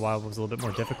that Breath of the Wild was a little bit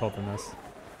more difficult than this.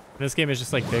 And this game is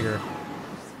just like bigger.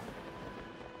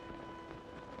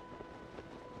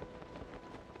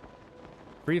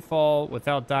 Free fall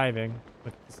without diving.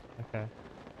 Okay.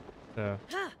 So,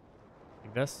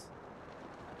 like this.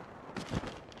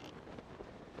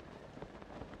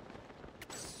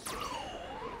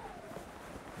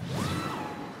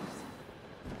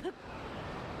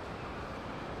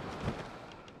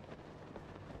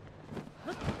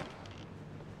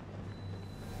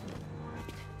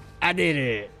 I did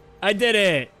it. I did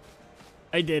it.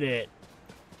 I did it.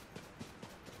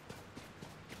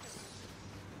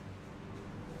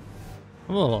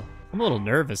 I'm a little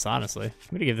nervous, honestly. I'm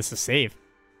gonna give this a save.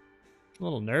 I'm a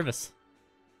little nervous.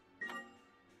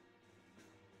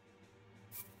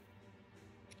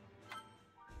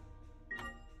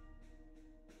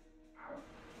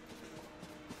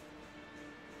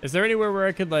 Is there anywhere where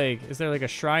I could like, is there like a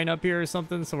shrine up here or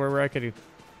something? Somewhere where I could,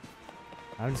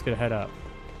 I'm just gonna head up.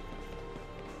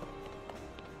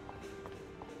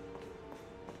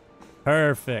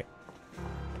 Perfect.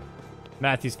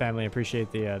 Matthew's family,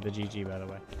 appreciate the GG, by the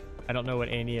way. I don't know what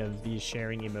any of these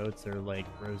sharing emotes or like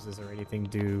roses or anything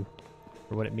do,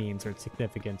 or what it means or its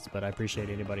significance, but I appreciate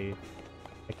anybody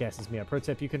that guesses me up. Pro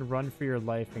tip, you can run for your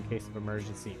life in case of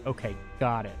emergency. Okay,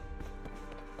 got it.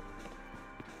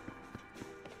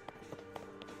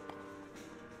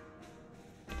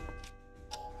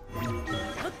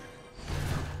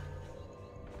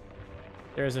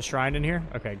 There's a shrine in here?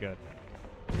 Okay, good.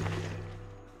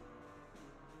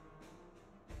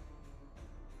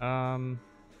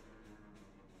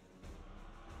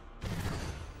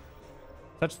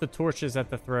 Touch the torches at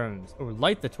the thrones. Or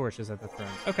light the torches at the thrones.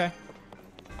 Okay.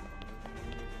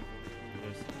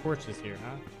 There's torches here,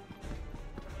 huh?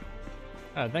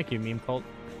 Oh, thank you, meme cult.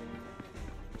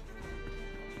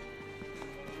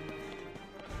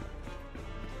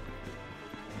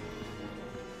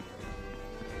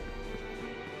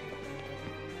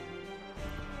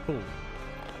 Cool.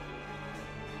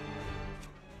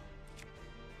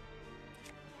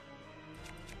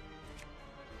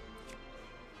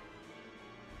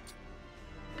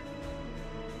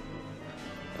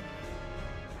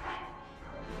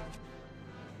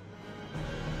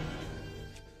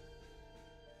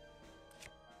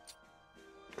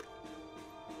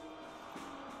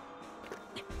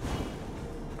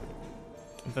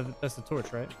 That's the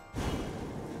torch, right?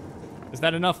 Is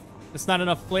that enough? It's not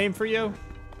enough flame for you?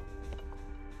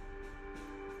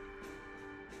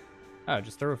 Oh,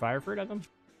 just throw a fire fruit at them?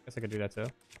 Guess I could do that too.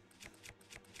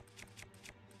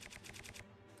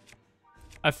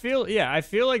 I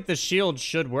feel like the shield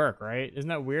should work, right? Isn't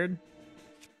that weird?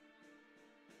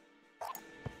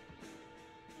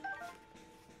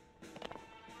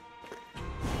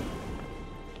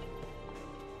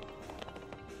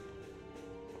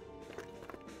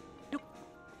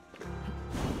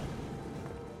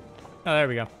 Oh, there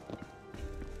we go.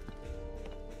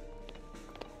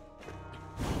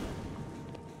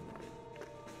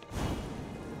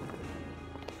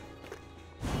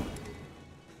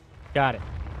 Got it.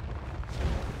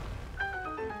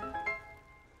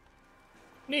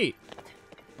 Neat.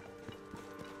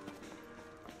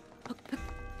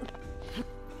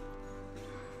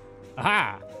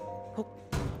 Aha!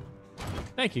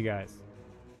 Thank you, guys.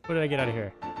 What did I get out of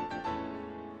here?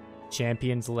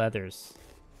 Champion's leathers.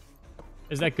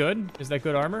 Is that good? Is that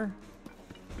good armor?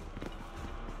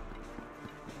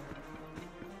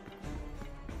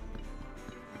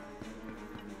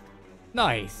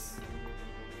 Nice.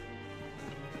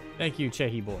 Thank you,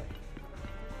 Chehi boy.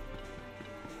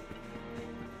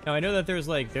 Now I know that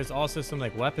there's also some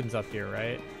like weapons up here,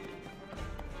 right?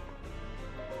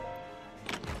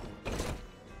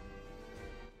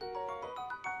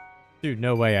 Dude,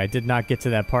 no way. I did not get to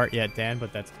that part yet, Dan,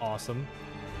 but that's awesome.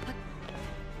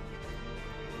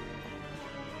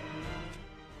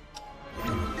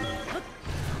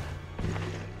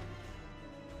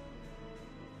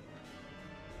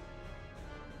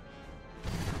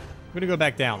 I'm gonna go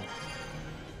back down.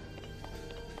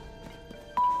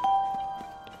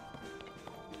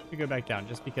 I'm gonna go back down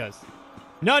just because.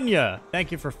 Nunya!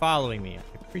 Thank you for following me. I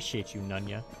appreciate you,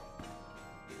 Nunya.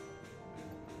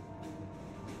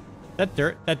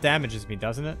 That damages me,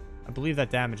 doesn't it? I believe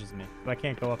that damages me. But I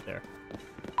can't go up there.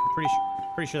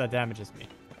 I'm pretty sure that damages me.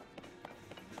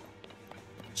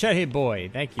 Chehi boy,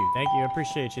 thank you. Thank you. I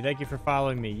appreciate you. Thank you for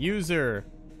following me. User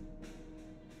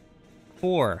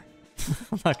 4.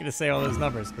 I'm not going to say all those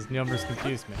numbers because numbers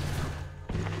confuse me.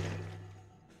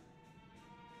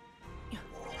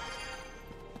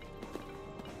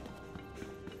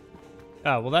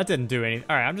 Oh, well, that didn't do anything.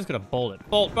 All right, I'm just going to bolt it.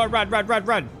 Bolt, run, run, run, run,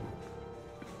 run.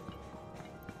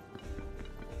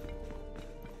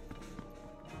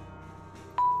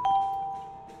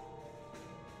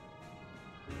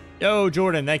 Yo,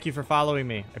 Jordan, thank you for following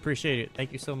me. I appreciate it.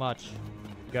 Thank you so much.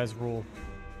 You guys rule.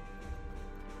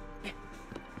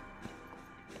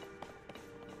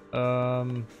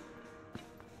 I'm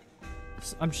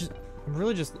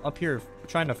really just up here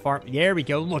trying to farm. There we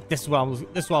go. Look, this is what I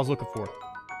was looking for.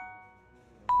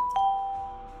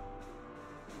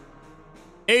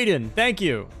 Aiden, thank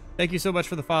you. Thank you so much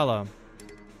for the follow.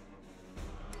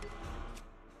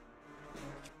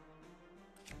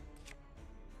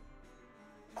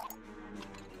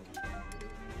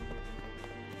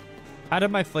 How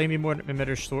did my flame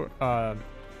emitter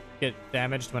get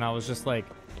damaged when I was just like...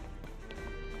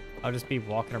 I'll just be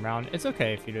walking around. It's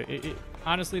okay if you do.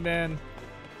 Honestly, man,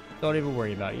 don't even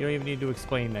worry about it. You don't even need to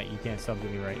explain that you can't sub to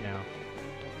me right now.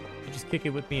 You just kick it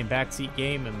with me in backseat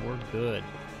game and we're good.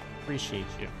 Appreciate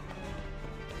you.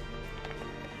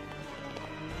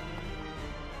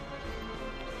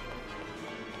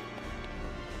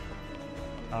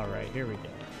 All right, here we go.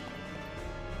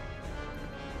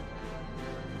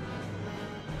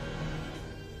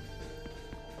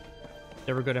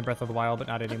 They were good in Breath of the Wild, but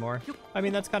not anymore. I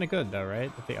mean, that's kind of good, though,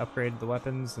 right? That they upgraded the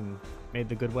weapons and made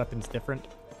the good weapons different.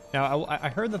 Now, I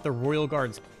heard that the Royal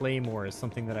Guard's Claymore is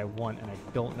something that I want, and I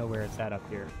don't know where it's at up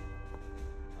here.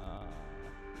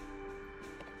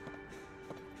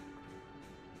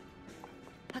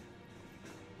 Alright.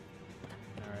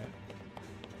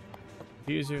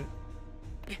 Diffuser.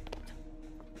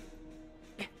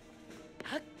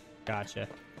 Gotcha.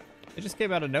 It just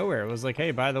came out of nowhere. It was like, hey,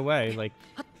 by the way, like...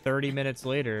 30 minutes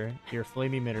later, your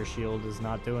flame emitter shield is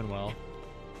not doing well.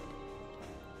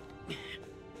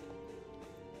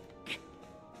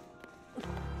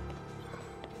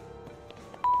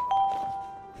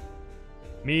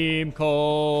 Meme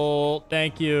Colt,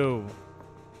 thank you.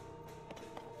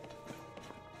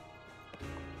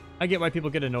 I get why people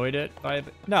get annoyed by it.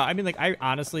 No, I mean, like, I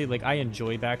honestly, like, I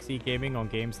enjoy backseat gaming on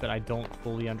games that I don't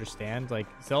fully understand. Like,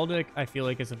 Zelda, I feel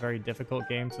like is a very difficult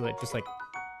game to, like, just, like,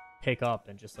 pick up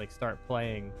and just like start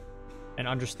playing and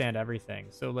understand everything.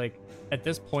 So like at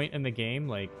this point in the game,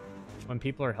 like when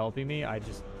people are helping me, I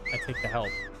take the help.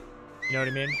 You know what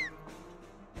I mean?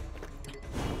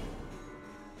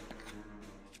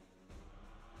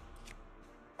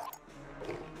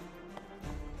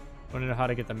 Want to know how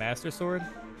to get the Master Sword?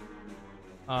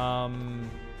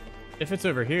 If it's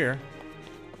over here.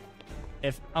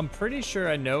 I'm pretty sure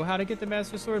I know how to get the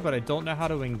Master Sword, but I don't know how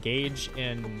to engage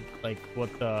in, like,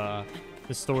 what the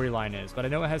the storyline is, but I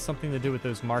know it has something to do with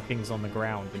those markings on the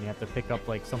ground, and you have to pick up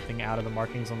like something out of the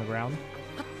markings on the ground.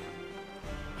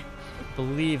 I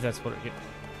believe that's what. I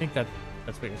think that's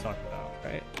what you're talking about,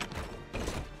 right?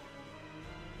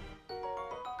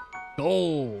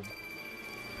 Gold.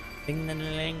 Ding ding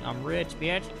ding ding. I'm rich,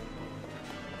 bitch.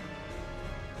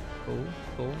 Cool,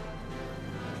 cool.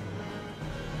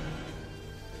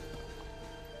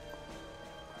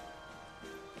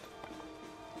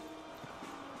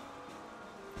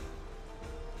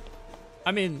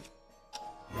 I mean,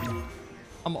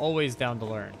 I'm always down to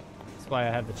learn. That's why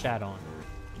I have the chat on.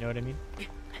 You know what I mean?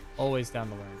 Always down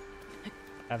to learn.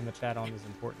 Having the chat on is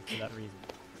important for that reason.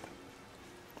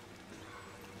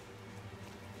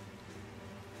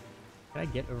 Can I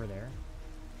get over there?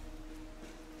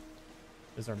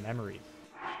 Those are memories.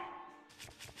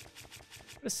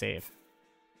 What a save.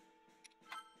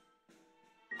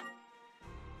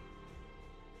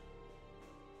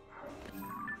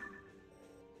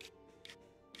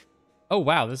 Oh,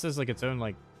 wow. This is like its own,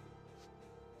 like...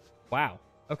 Wow.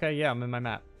 Okay, yeah, I'm in my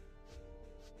map.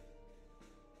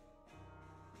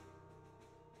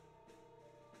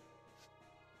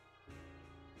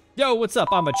 Yo, what's up?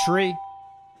 I'm a tree.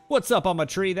 What's up? I'm a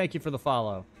tree. Thank you for the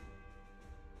follow.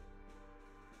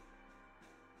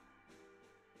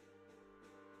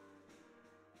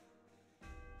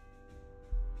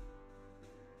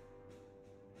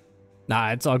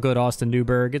 Nah, it's all good, Austin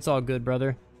Newberg. It's all good,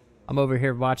 brother. I'm over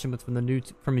here watching from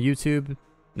YouTube,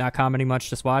 not commenting much,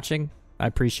 just watching. I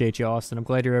appreciate you, Austin. I'm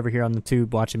glad you're over here on the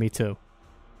tube watching me too.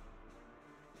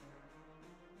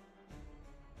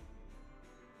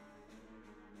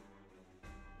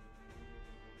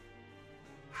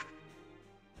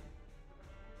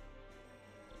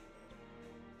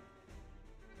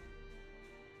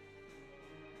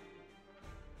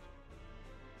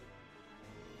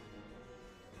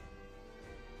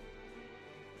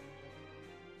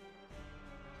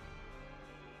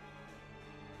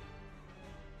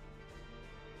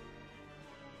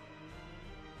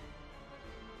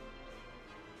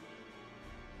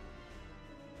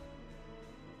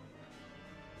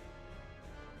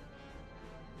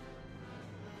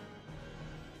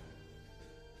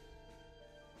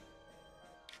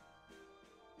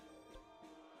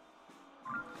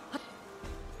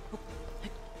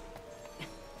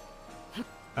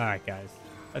 Alright, guys.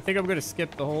 I think I'm gonna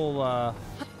skip the whole, I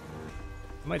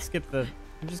might skip the...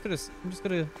 I'm just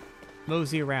gonna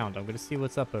mosey around. I'm gonna see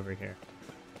what's up over here.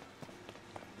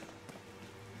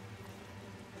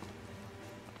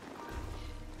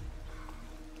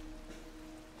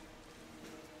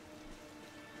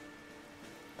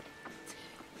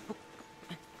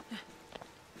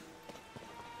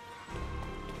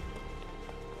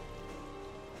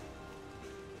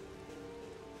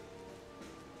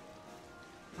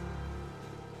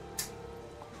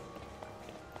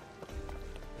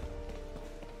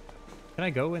 Can I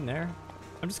go in there?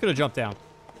 I'm just gonna jump down.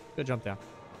 Go jump down.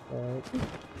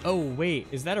 Oh, wait.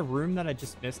 Is that a room that I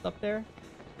just missed up there?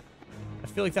 I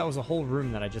feel like that was a whole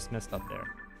room that I just missed up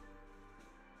there.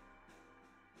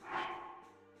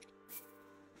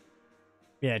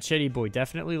 Yeah, Chitty Boy,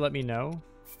 definitely let me know.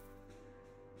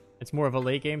 It's more of a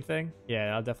late game thing?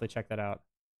 Yeah, I'll definitely check that out.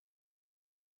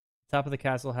 Top of the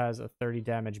castle has a 30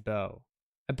 damage bow.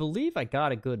 I believe I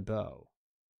got a good bow.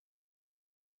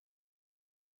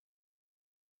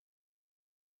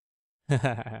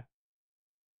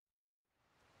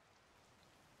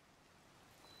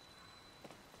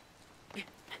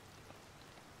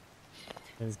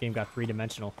 This game got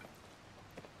three-dimensional.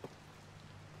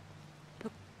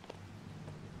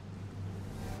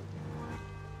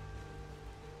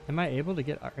 Am I able to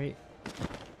get... Alright.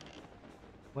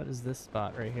 What is this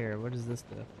spot right here? What does this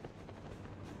do?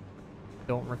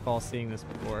 Don't recall seeing this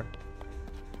before.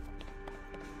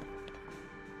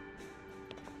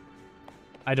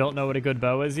 I don't know what a good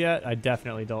bow is yet. I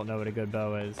definitely don't know what a good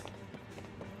bow is.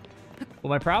 Well,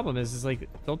 my problem is like,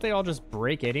 don't they all just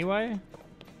break anyway?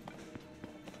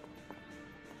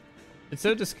 It's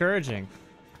so discouraging.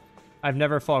 I've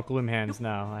never fought Gloom hands.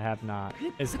 No, I have not.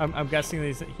 I'm guessing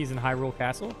he's in Hyrule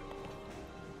Castle?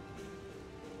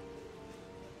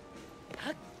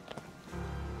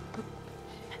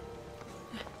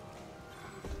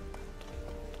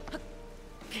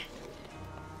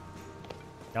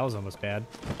 That was almost bad.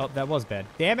 Oh, that was bad.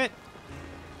 Damn it!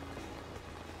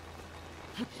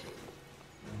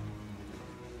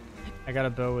 I got a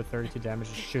bow with 32 damage.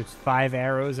 It shoots 5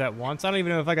 arrows at once. I don't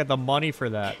even know if I got the money for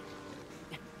that.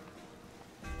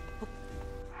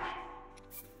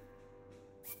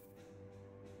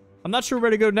 I'm not sure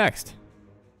where to go next.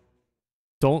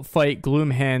 Don't fight Gloom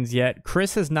hands yet.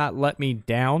 Chris has not let me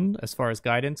down as far as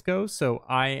guidance goes, so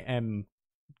I am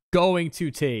going to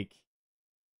take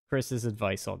Chris's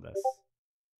advice on this.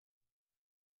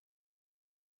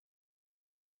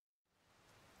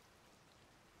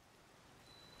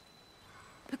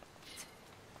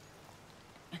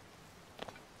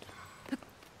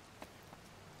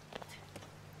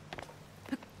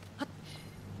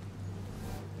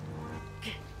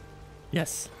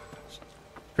 Yes.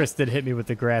 Chris did hit me with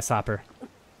the grasshopper.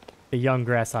 The young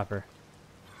grasshopper.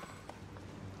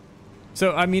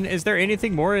 So, I mean, is there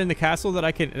anything more in the castle that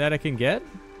I can get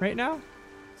right now?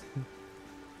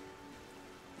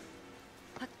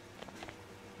 Oh,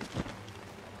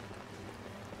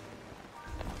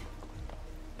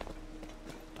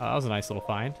 that was a nice little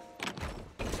find.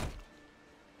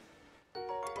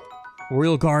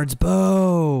 Royal Guard's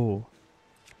bow.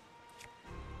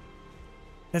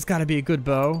 That's got to be a good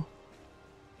bow.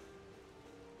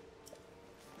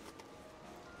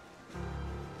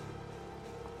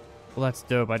 Well, that's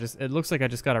dope. It looks like I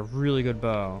just got a really good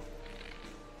bow.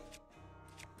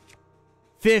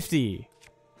 50.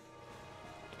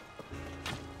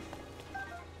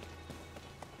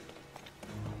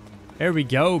 There we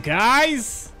go,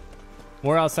 guys.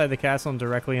 More outside the castle and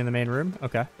directly in the main room.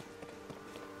 Okay.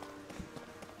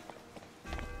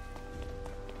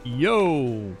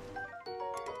 Yo.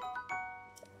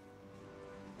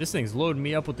 This thing's loading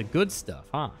me up with the good stuff,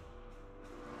 huh?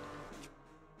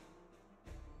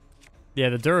 Yeah,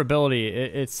 the durability,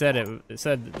 it said,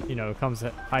 you know, it comes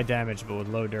at high damage but with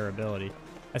low durability.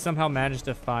 I somehow managed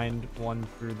to find one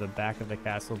through the back of the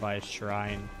castle by a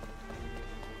shrine.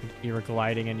 You were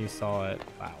gliding and you saw it.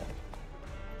 Wow.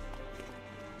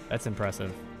 That's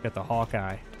impressive. Got the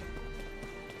Hawkeye.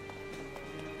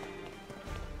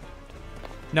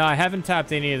 No, I haven't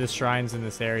tapped any of the shrines in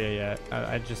this area yet.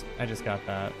 I just got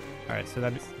that. All right, so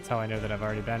that's how I know that I've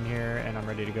already been here and I'm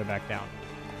ready to go back down.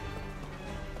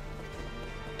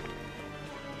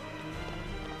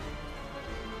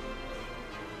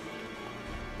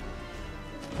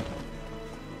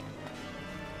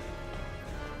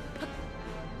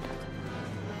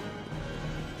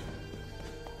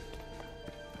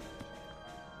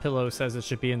 Pillow says it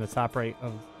should be in the top right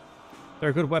of... There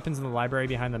are good weapons in the library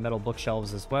behind the metal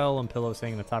bookshelves as well, and Pillow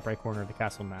saying in the top right corner of the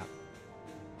castle map.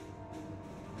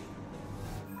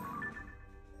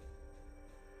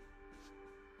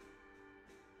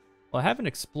 Well, I haven't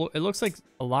explored... It looks like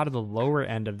a lot of the lower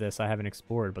end of this I haven't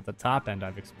explored, but the top end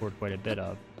I've explored quite a bit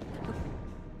of.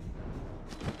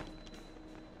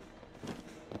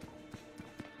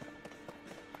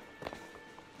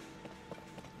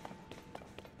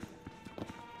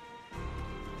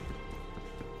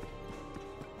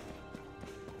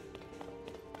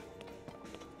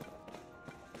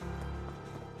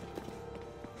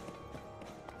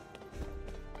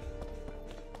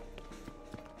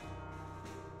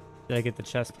 Did I get the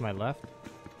chest to my left?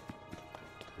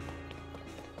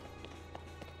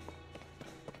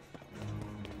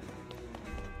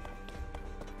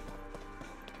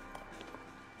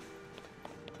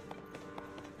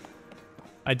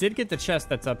 I did get the chest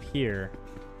that's up here.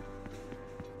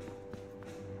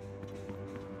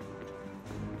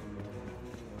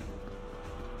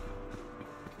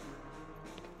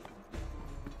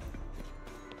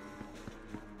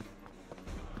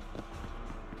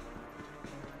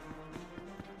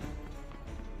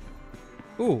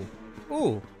 Ooh.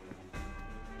 Ooh.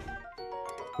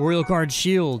 Royal Guard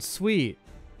shield. Sweet.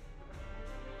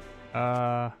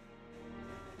 Well,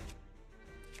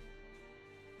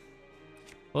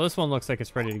 this one looks like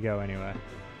it's ready to go anyway.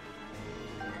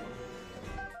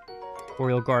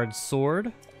 Royal Guard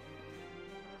sword.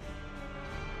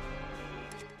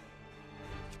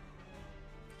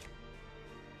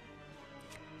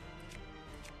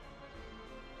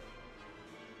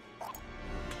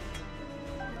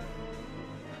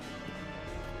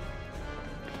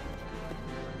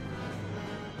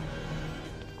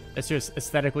 It's just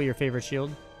aesthetically your favorite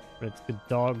shield, but it's good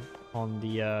dog on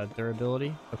the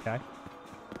durability. Okay.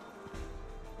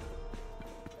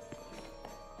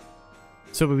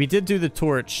 So we did do the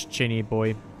torch, Chinny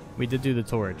boy. We did do the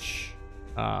torch.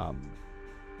 Oh,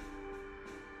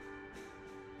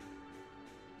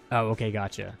 okay,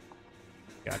 gotcha.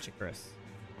 Gotcha, Chris.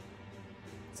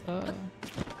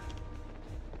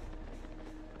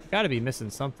 Gotta be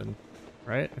missing something,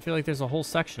 right? I feel like there's a whole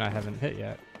section I haven't hit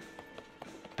yet.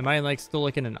 Am I like still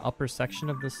like in an upper section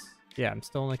of this? Yeah, I'm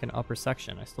still in like an upper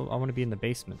section. I want to be in the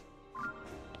basement. I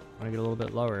want to get a little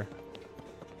bit lower.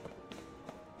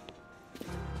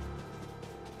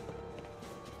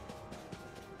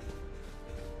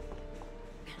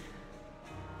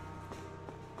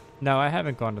 No, I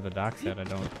haven't gone to the docks yet, I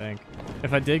don't think.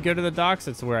 If I did go to the docks,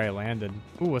 it's where I landed.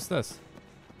 Ooh, what's this?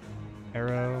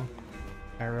 Arrow.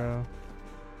 Arrow.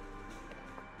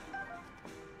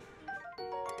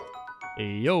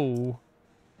 Hey, yo.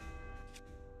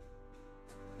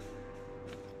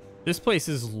 This place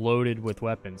is loaded with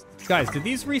weapons. Guys, did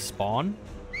these respawn?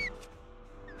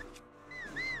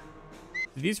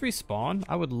 Did these respawn?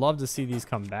 I would love to see these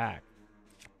come back.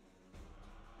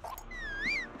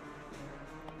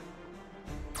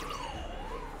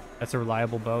 That's a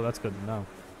reliable bow. That's good to know.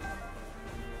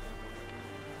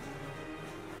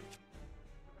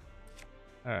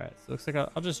 Alright, so it looks like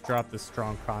I'll just drop the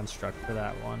strong construct for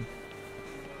that one.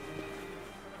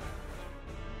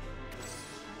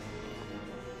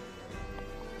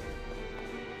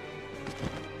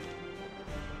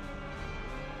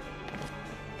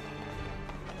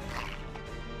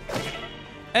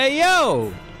 Hey,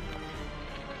 yo!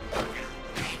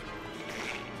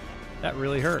 That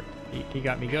really hurt. He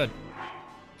got me good.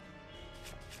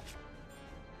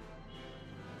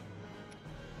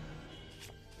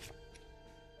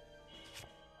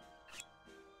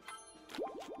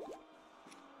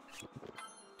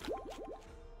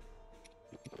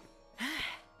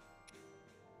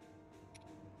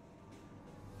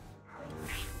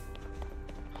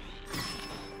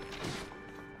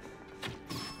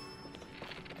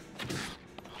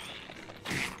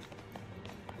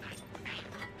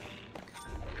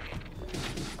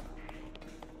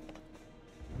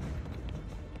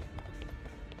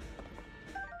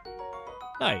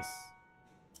 Nice.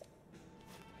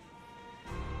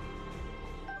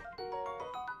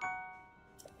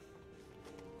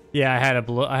 Yeah, I had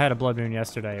a blood moon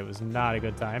yesterday. It was not a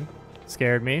good time.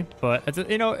 Scared me, but it's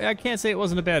you know, I can't say it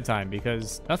wasn't a bad time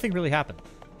because nothing really happened.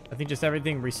 I think just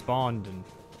everything respawned and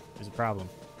it was a problem.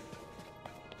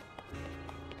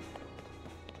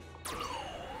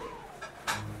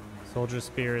 Soldier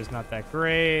spear is not that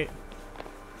great.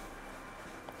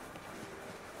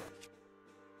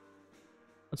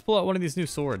 Let's pull out one of these new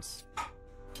swords.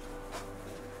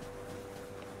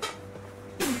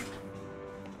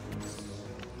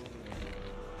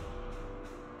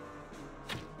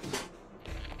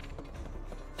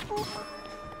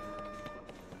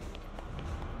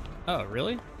 Oh,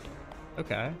 really?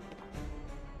 Okay.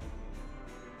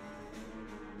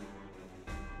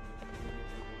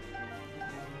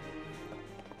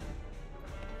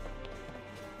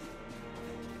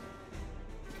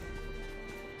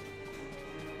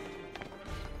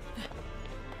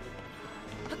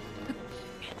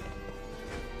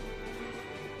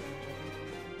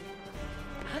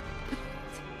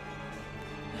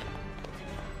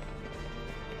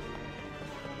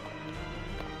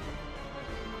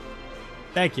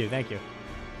 Thank you, thank you.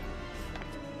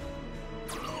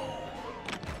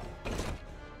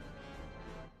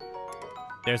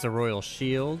 There's a royal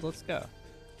shield. Let's go.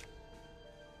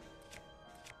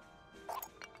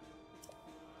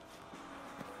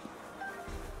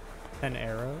 Ten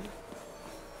arrows.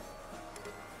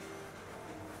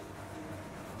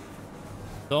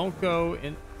 Don't go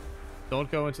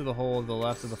into the hole to the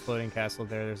left of the floating castle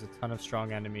there. There's a ton of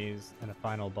strong enemies and a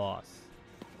final boss.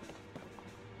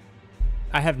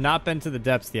 I have not been to the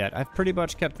depths yet. I've pretty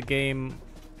much kept the game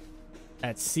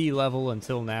at sea level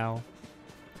until now.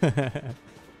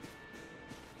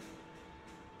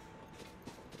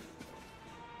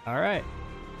 Alright.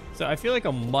 So I feel like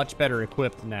I'm much better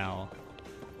equipped now.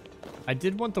 I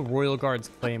did want the Royal Guard's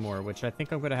Claymore, which I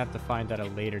think I'm going to have to find at a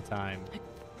later time.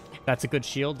 That's a good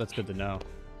shield? That's good to know.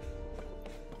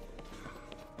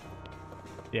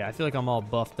 Yeah, I feel like I'm all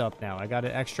buffed up now. I got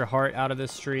an extra heart out of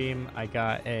this stream. I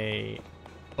got a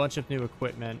bunch of new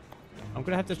equipment. I'm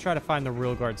going to have to try to find the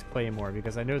Royal Guard's Claymore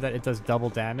because I know that it does double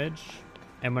damage.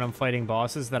 And when I'm fighting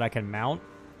bosses that I can mount,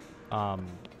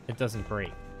 it doesn't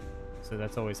break. So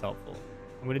that's always helpful.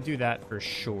 I'm going to do that for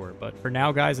sure. But for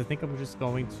now, guys, I think I'm just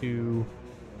going to...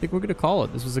 I think we're going to call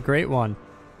it. This was a great one.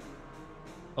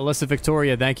 Alyssa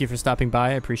Victoria, thank you for stopping by.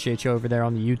 I appreciate you over there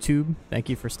on the YouTube. Thank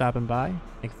you for stopping by.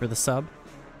 Thank you for the sub.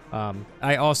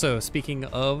 I also, speaking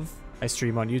of, I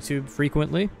stream on YouTube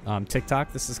frequently.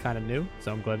 TikTok, this is kind of new,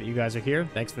 so I'm glad that you guys are here.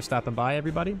 Thanks for stopping by,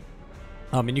 everybody.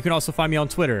 And you can also find me on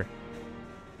Twitter.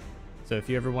 So if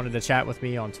you ever wanted to chat with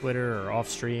me on Twitter or off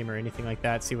stream or anything like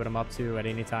that, see what I'm up to at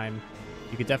any time,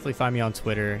 you could definitely find me on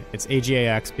Twitter. It's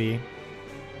AGAXB.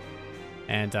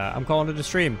 And I'm calling it a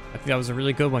stream. I think that was a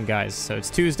really good one, guys. So it's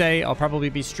Tuesday. I'll probably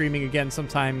be streaming again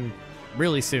sometime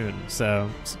really soon. So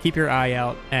keep your eye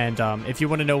out. And if you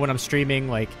want to know when I'm streaming,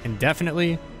 like,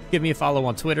 indefinitely, give me a follow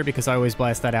on Twitter because I always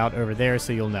blast that out over there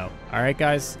so you'll know. All right,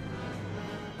 guys?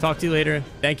 Talk to you later.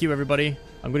 Thank you, everybody.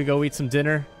 I'm going to go eat some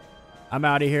dinner. I'm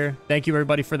out of here. Thank you,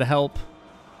 everybody, for the help.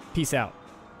 Peace out.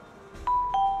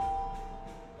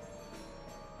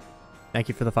 Thank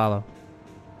you for the follow.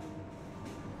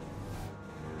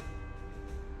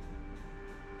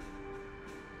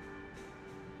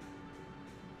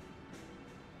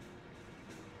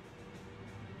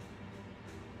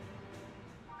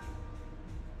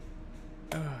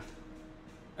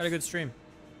 Had a good stream.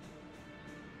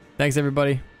 Thanks,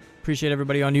 everybody. Appreciate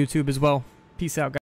everybody on YouTube as well. Peace out, guys.